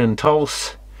pone and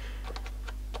pulse,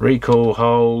 recall,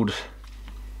 hold.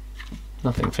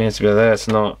 Nothing fancy about that. It's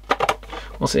not.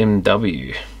 What's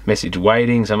MW? Message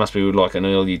waiting. So it must be like an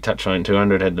early Touchfone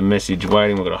 200 had the message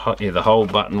waiting. We've got the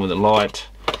hold button with a light.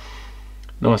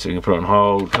 Nice, we can put it on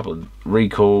hold. A couple of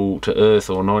recall to earth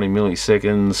or 90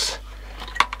 milliseconds.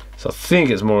 So I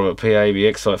think it's more of a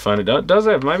PABX type phone. It does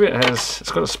have, maybe it has,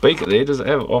 it's got a speaker there. Does it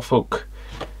have off-hook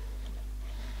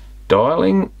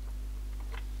dialing?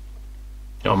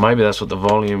 Oh, maybe that's what the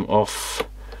volume off,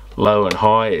 low and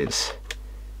high is.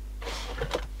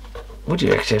 Would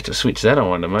you actually have to switch that, I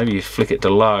wonder? Maybe you flick it to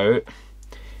low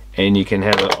and you can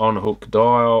have an on-hook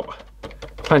dial,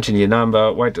 punch in your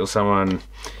number, wait till someone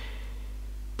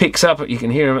picks up it, you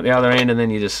can hear them at the other end, and then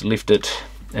you just lift it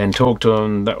and talk to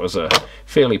them. That was a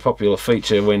fairly popular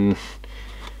feature when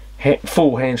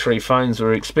full hands-free phones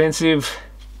were expensive,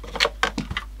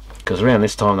 because around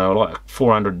this time they were like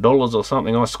 $400 or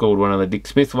something. I scored one of the Dick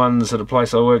Smith ones at a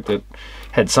place I worked that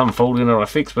had some fault in it I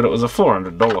fixed, but it was a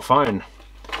 $400 phone.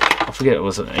 I forget, it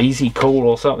was an Easy Call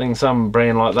or something, some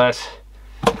brand like that.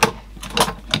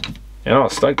 And I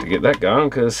was stoked to get that going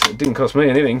because it didn't cost me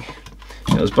anything.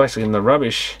 It was basically in the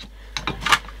rubbish,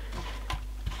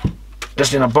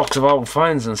 just in a box of old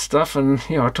phones and stuff, and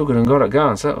yeah, I took it and got it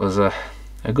going, so that was a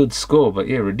good score. But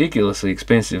yeah, ridiculously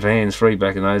expensive hands-free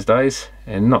back in those days,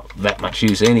 and not that much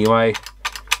use anyway.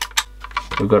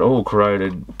 We've got all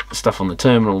corroded stuff on the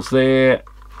terminals there.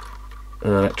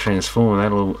 That transformer,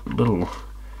 that little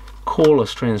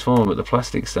cordless transformer, but the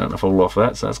plastic's starting to fall off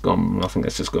that, so that's gone. I think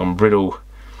that's just gone brittle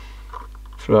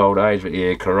through old age. But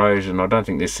yeah, corrosion. I don't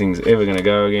think this thing's ever going to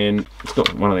go again. It's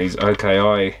got one of these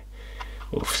OKI,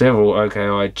 or several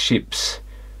OKI chips.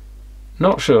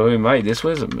 Not sure who made this.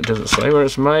 Does it say where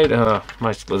it's made?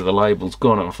 Most of the label's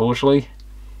gone, unfortunately.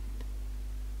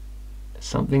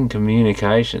 Something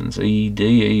Communications,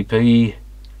 EDEP.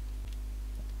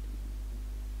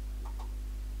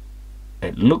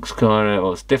 It looks kind of,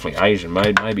 well, it's definitely Asian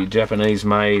made, maybe Japanese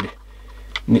made.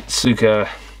 Nitsuka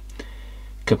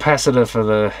capacitor for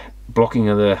the blocking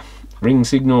of the ring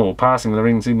signal, or passing the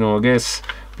ring signal, I guess.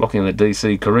 Blocking the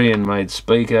DC. Korean made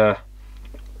speaker.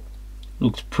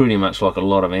 Looks pretty much like a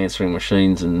lot of answering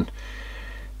machines and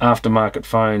aftermarket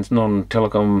phones,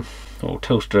 non-Telecom or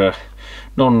Telstra,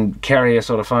 non-carrier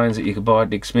sort of phones that you could buy at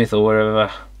Dick Smith or wherever,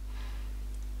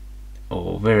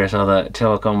 or various other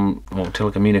telecom or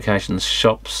telecommunications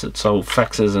shops that sold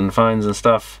faxes and phones and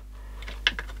stuff.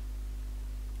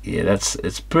 Yeah,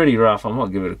 it's pretty rough. I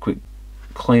might give it a quick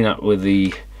clean up with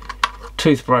the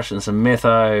toothbrush and some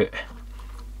metho,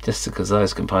 just because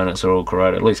those components are all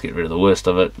corroded. At least get rid of the worst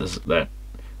of it. There's that.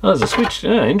 Oh, there's a switch.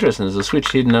 Oh, interesting. There's a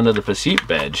switch hidden under the Persuit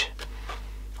badge.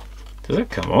 Does that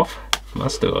come off?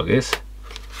 Must do, I guess.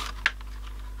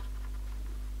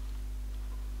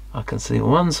 I can see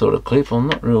one sort of clip. I'm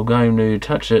not real going to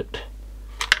touch it.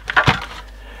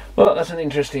 Well, that's an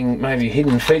interesting, maybe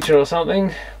hidden feature or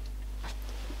something.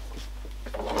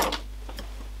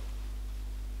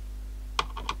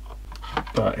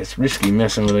 But it's risky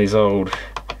messing with these old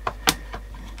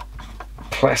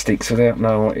plastics without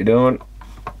knowing what you're doing.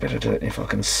 Better to, if I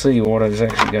can see what is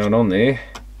actually going on there.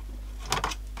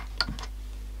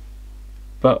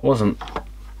 But wasn't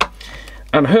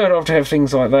unheard of to have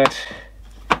things like that.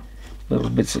 Little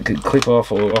bits that could clip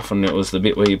off, or often it was the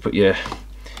bit where you put your,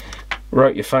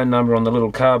 wrote your phone number on the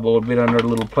little cardboard bit under a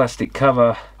little plastic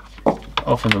cover.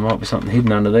 Often there might be something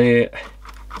hidden under there.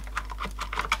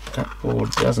 That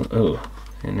board doesn't, oh,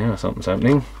 and now something's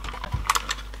happening.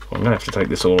 I'm going to have to take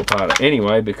this all apart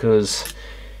anyway, because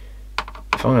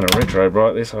if I'm going to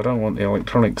retrobright this, I don't want the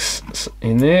electronics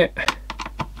in there.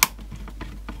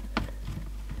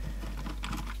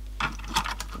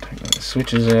 Take those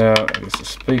switches out. I guess the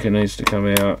speaker needs to come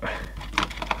out.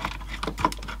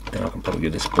 Then I can probably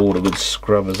give this board a good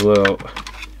scrub as well.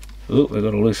 Oh, we've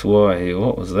got a loose wire here.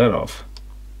 What was that off?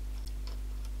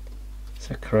 Is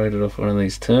that corroded off one of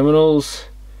these terminals?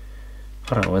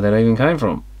 I don't know where that even came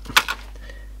from.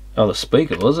 Oh, the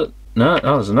speaker, was it? No,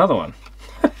 oh, there's another one.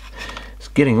 It's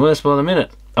getting worse by the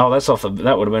minute. Oh, that's off the,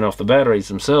 that would have been off the batteries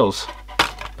themselves.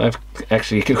 They've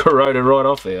actually corroded right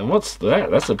off there. And what's that?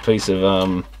 That's a piece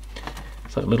of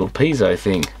it's like a little piezo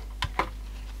thing.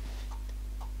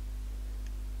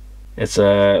 It's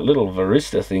a little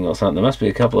varistor thing or something. There must be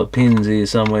a couple of pins here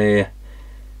somewhere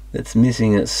that's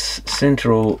missing its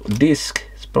central disc.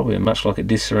 It's probably much like a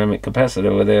disc ceramic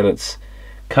capacitor without its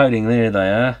coating. There they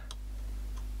are.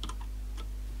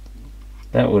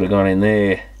 That would have gone in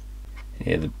there.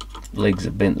 Yeah, the legs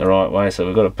are bent the right way, so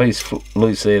we've got a piece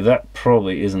loose there. That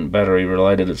probably isn't battery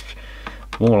related. It's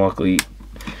more likely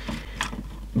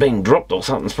being dropped or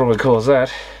something's probably caused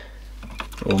that.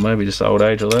 Or maybe just old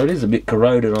age, although it is a bit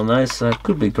corroded on those, so it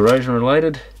could be corrosion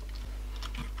related.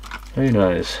 Who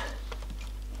knows?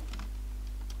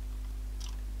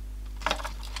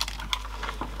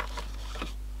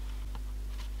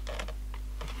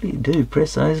 You do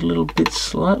press those little bits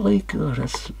slightly. God,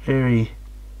 that's very...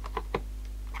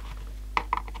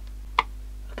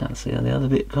 I can't see how the other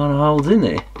bit kind of holds in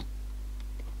there.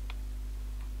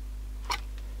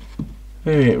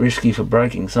 Very risky for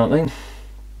breaking something.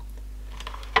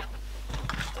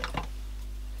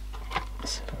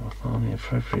 Let's see if I can find the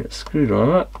appropriate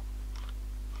screwdriver.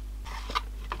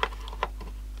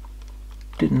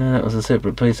 Didn't know that was a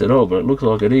separate piece at all, but it looks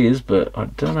like it is, but I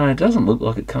don't know, it doesn't look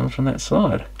like it comes from that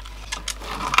side.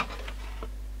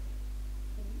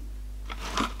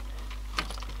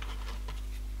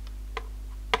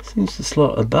 Seems to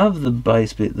slot above the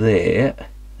base bit there.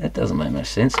 That doesn't make much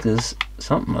sense because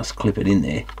something must clip it in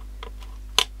there.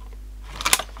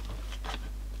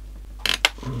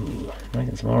 Ooh,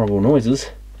 making some horrible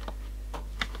noises.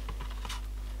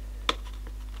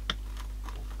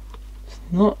 It's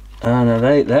not. Oh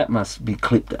no, that must be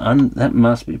clipped. That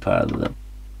must be part of the.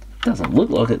 It doesn't look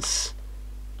like it's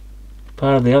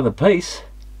part of the other piece.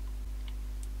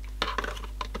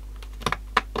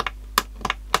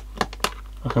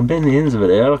 I can bend the ends of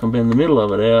it out. I can bend the middle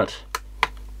of it out.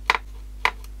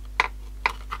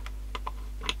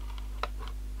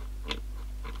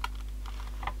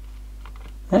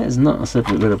 That is not a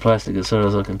separate bit of plastic as far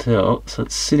as I can tell. So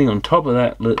it's sitting on top of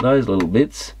that, those little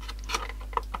bits.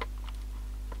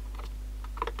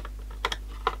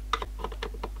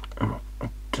 I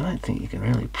don't think you can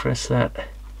really press that.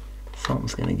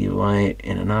 Something's going to give way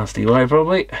in a nasty way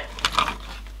probably.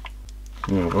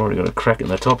 I've already got a crack in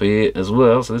the top here as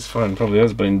well, so this phone probably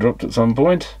has been dropped at some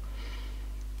point.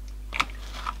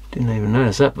 Didn't even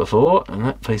notice that before, and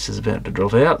that piece is about to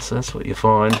drop out, so that's what you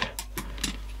find.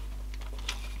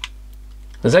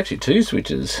 There's actually two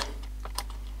switches.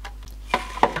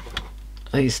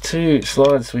 these two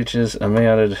slide switches are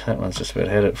mounted, that one's just about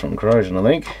had it from corrosion I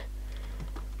think,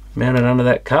 mounted under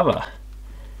that cover.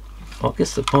 I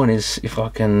guess the point is if I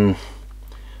can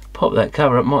pop that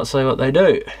cover it might say what they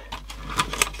do,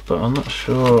 but I'm not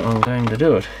sure I'm going to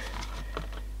do it.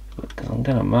 I'm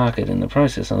going to mark it in the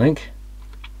process I think.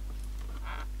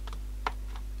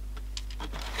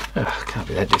 Oh, can't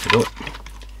be that difficult.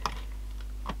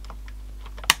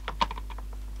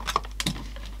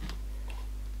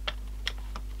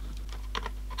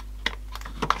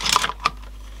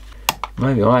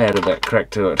 Maybe I added that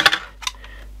crack to it,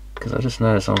 because I just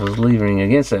noticed I was levering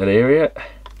against that area.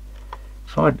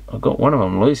 So I got one of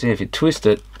them loose here. If you twist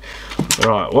it the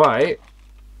right way,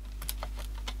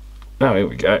 oh here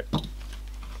we go.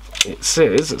 It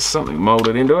says it's something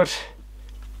moulded into it.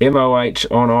 MOH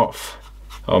on off.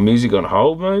 Oh, music on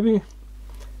hold maybe?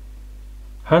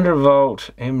 100 volt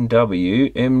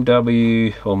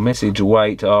MW or message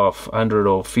wait off, 100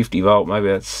 or 50 volt, maybe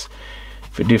that's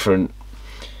for different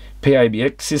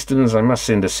PABX systems. They must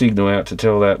send a signal out to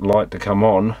tell that light to come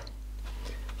on.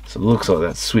 So it looks like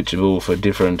that's switchable for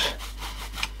different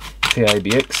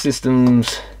PABX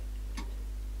systems,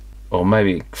 or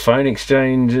maybe phone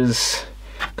exchanges,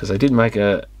 because they did make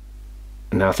a,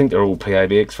 no I think they're all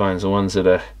PABX phones, the ones that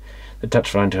are the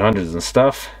Touchfone 200s and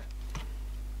stuff.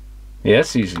 Yeah,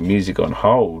 that's using music on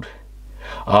hold.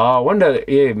 Oh, I wonder,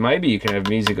 yeah, maybe you can have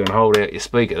music on hold out your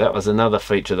speaker. That was another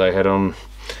feature they had on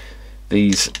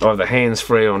these, either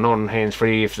hands-free or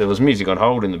non-hands-free. If there was music on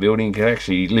hold in the building, you could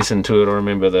actually listen to it. I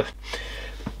remember the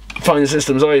phone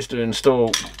systems I used to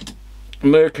install,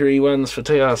 Mercury ones for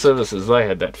TR services, they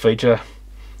had that feature.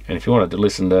 And if you wanted to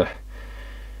listen to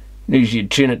news,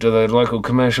 you'd tune it to the local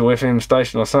commercial FM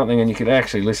station or something, and you could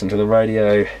actually listen to the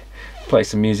radio, play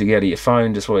some music out of your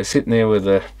phone just while you're sitting there with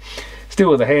the, still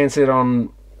with the handset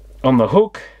on the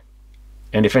hook.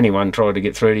 And if anyone tried to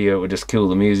get through to you, it would just kill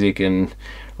the music and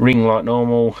ring like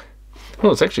normal.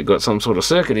 Well, it's actually got some sort of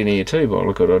circuit in here too, but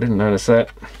look at it, I didn't notice that.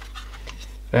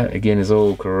 That again is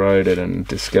all corroded and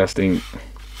disgusting.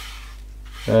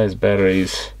 Those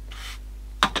batteries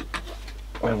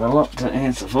have a lot to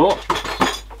answer for.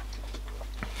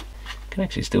 Can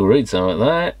actually still read some of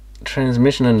that.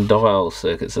 Transmission and dial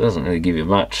circuits, it doesn't really give you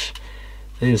much.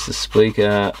 There's the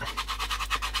speaker.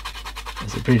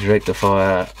 There's a bridge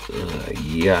rectifier.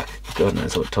 Yuck, God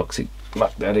knows what toxic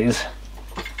muck that is.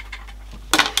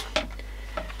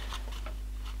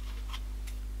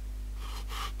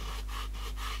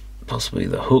 Possibly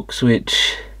the hook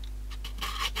switch.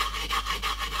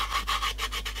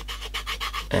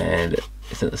 And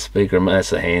is it the speaker?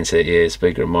 That's the handset, yeah,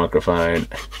 speaker and microphone.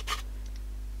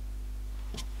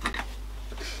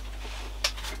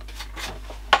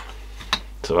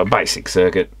 So a basic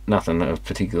circuit, nothing of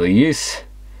particular use.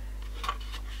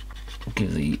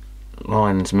 Give the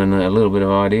linesman a little bit of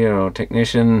idea, or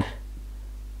technician.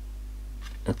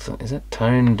 Looks like, is that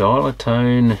tone, dialer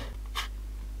tone?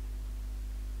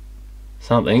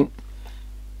 Something.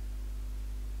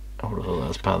 I would have thought that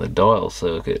was part of the dial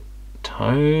circuit.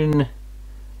 Tone.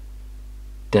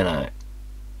 Dunno.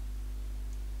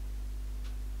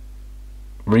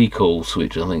 Recall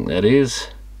switch, I think that is.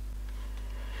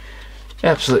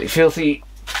 Absolutely filthy.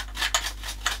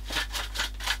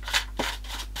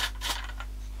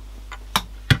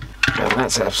 Oh,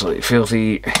 that's absolutely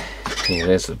filthy. Yeah,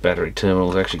 there's the battery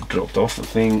terminals actually dropped off the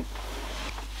thing.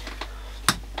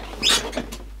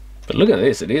 But look at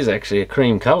this, it is actually a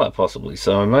cream colour possibly,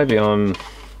 so maybe I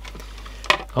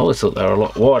always thought they were a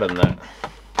lot whiter than that.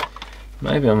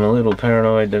 Maybe I'm a little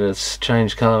paranoid that it's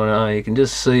changed colour, and oh, you can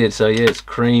just see it, so yeah, it's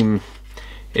cream.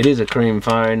 It is a cream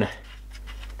phone.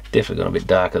 Definitely got a bit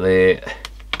darker there.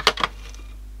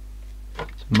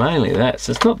 It's mainly that,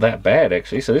 so it's not that bad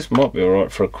actually, so this might be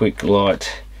alright for a quick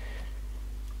light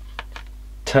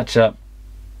touch up.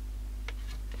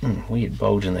 Weird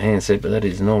bulge in the handset, but that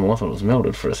is normal. I thought it was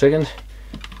melted for a second.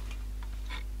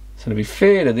 So to be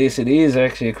fair to this, it is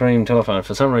actually a cream telephone.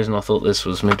 For some reason I thought this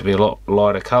was meant to be a lot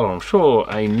lighter colour. I'm sure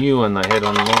a new one they had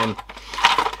online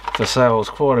for sale was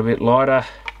quite a bit lighter.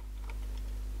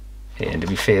 Yeah, and to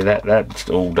be fair, that's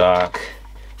all dark.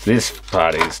 This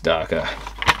part is darker.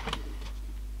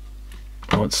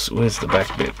 Where's the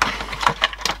back bit?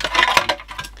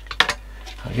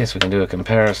 I guess we can do a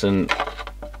comparison.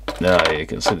 No, you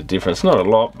can see the difference. Not a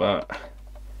lot, but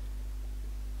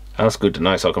that's good to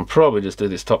know. So I can probably just do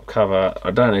this top cover. I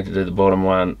don't need to do the bottom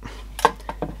one.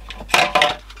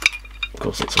 Of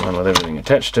course, it's the one with everything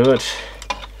attached to it.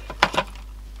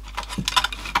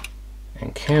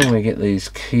 And can we get these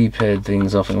keypad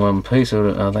things off in one piece,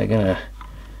 or are they going to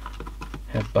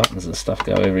have buttons and stuff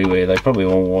go everywhere? They probably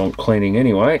all want cleaning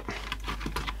anyway.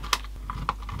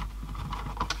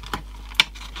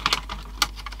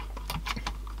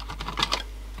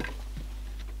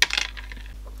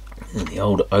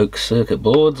 old oak circuit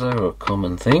boards are a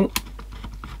common thing.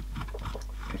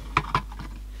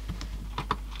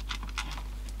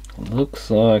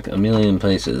 Looks like a million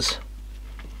pieces.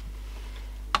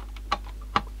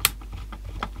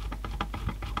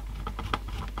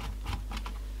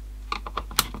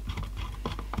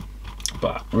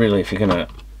 But really, if you're going to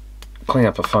clean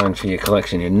up a phone for your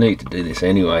collection, you need to do this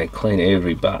anyway. Clean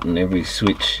every button, every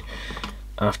switch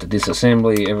after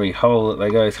disassembly, every hole that they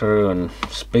go through, and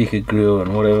speaker grill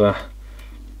and whatever.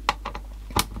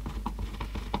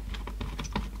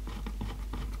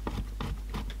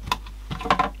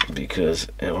 Because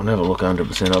it will never look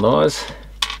 100% otherwise.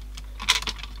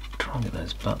 Try and get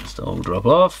those buttons to all drop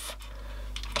off.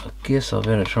 I guess I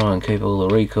better try and keep all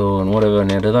the recoil and whatever.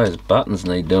 Now, do those buttons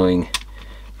need doing?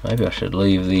 Maybe I should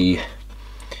leave the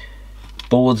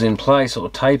boards in place or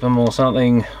tape them or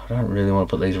something. I don't really want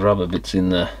to put these rubber bits in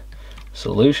the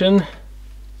solution.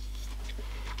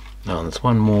 Oh, and there's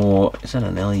one more. Is that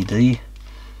an LED?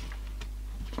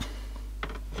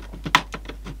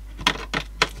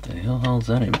 The hell holds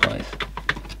that in place?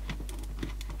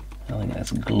 I think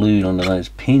that's glued onto those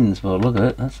pins, but look at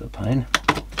it, that's a pain.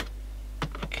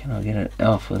 Can I get it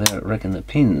off without wrecking the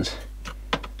pins?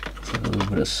 It's like a little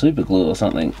bit of super glue or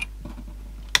something.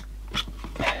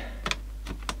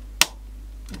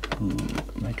 Ooh,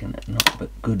 making not but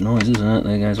good noise, isn't it?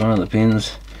 There goes one of the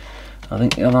pins. I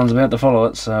think the other one's about to follow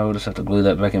it, so we'll just have to glue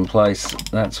that back in place.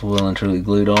 That's well and truly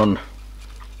glued on.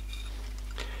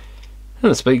 And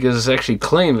the speakers is actually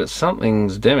clean, but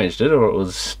something's damaged it, or it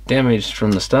was damaged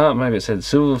from the start. Maybe it's had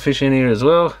silverfish in here as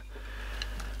well.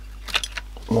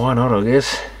 Why not, I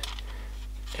guess.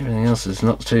 Everything else is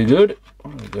not too good.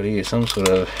 What have we got here? Some sort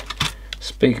of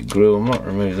speaker grill. I might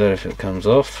remove that if it comes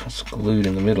off. It's glued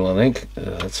in the middle, I think.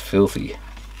 That's filthy.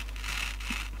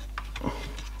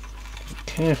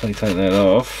 Carefully take that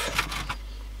off.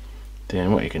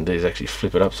 Then what you can do is actually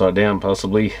flip it upside down,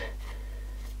 possibly.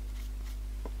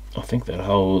 I think that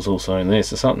hole is also in there,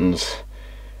 so something's...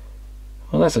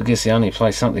 Well, that's, I guess, the only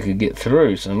place something could get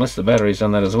through, so unless the battery's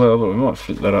done that as well, but we might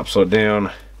flip that upside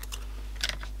down.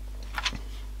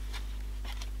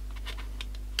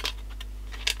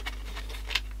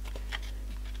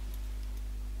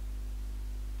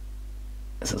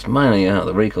 This is mainly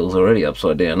the recoil's already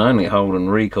upside down, only hold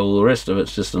and recoil, the rest of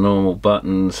it's just the normal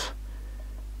buttons.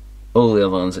 All the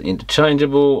other ones are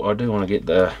interchangeable. I do want to get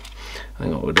the... I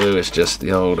think what we'll do is just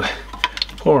the old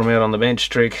pour them out on the bench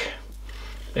trick.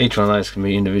 Each one of those can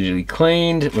be individually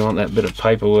cleaned. We want that bit of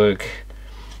paperwork.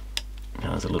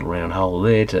 Now there's a little round hole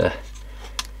there to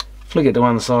flick it to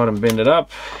one side and bend it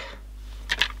up.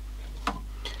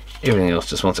 Everything else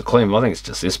just wants a clean. I think it's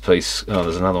just this piece. Oh,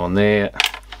 there's another one there.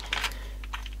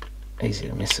 Easy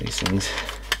to miss these things.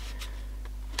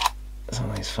 Some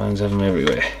of these phones have them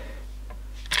everywhere.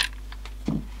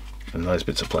 And those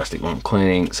bits of plastic want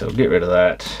cleaning, so we'll get rid of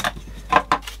that.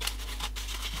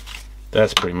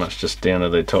 That's pretty much just down to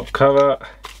the top cover.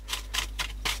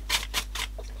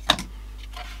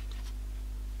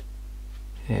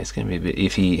 Yeah, it's going to be a bit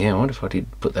iffy. Yeah, I wonder if I did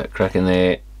put that crack in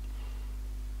there.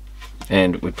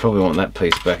 And we probably want that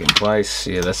piece back in place.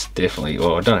 Yeah, that's definitely...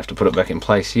 Well, I don't have to put it back in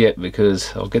place yet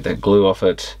because I'll get that glue off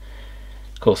it.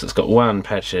 Of course, it's got one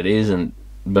patch that isn't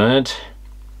burnt.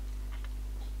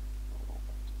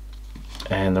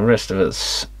 And the rest of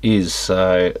it is,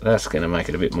 so that's going to make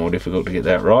it a bit more difficult to get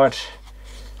that right.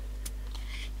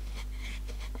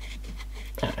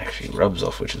 That actually rubs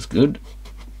off, which is good.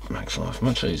 Makes life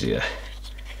much easier.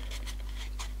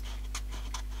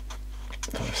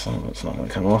 Some of it's not going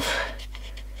to come off.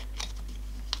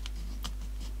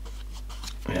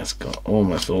 Yeah, it's got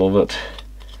almost all of it.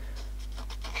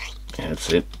 Yeah,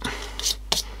 that's it.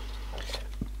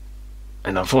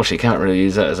 And unfortunately can't really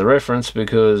use that as a reference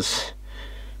because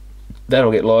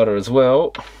that'll get lighter as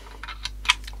well,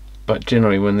 but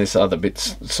generally when this other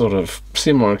bit's sort of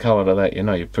similar colour to that, you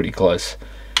know you're pretty close.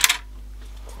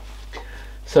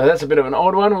 So that's a bit of an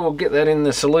odd one. We'll get that in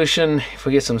the solution if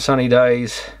we get some sunny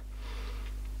days,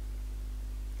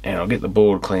 and I'll get the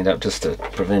board cleaned up just to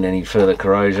prevent any further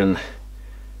corrosion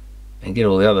and get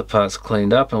all the other parts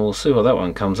cleaned up, and we'll see what that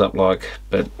one comes up like.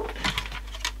 But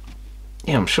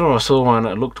yeah, I'm sure I saw one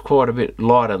that looked quite a bit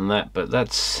lighter than that, but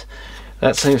that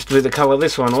seems to be the colour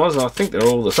this one was. I think they're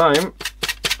all the same.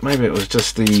 Maybe it was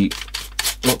just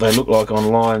what they look like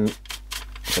online.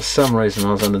 For some reason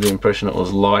I was under the impression it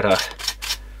was lighter.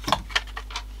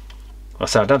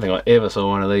 I don't think I ever saw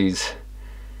one of these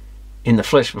in the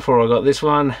flesh before I got this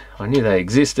one. I knew they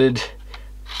existed.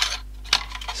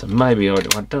 So maybe, I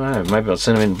don't know, maybe I'd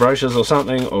send them in brochures or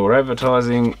something, or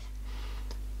advertising.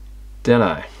 Don't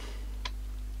know.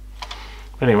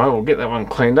 Anyway, we'll get that one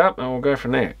cleaned up and we'll go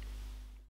from there.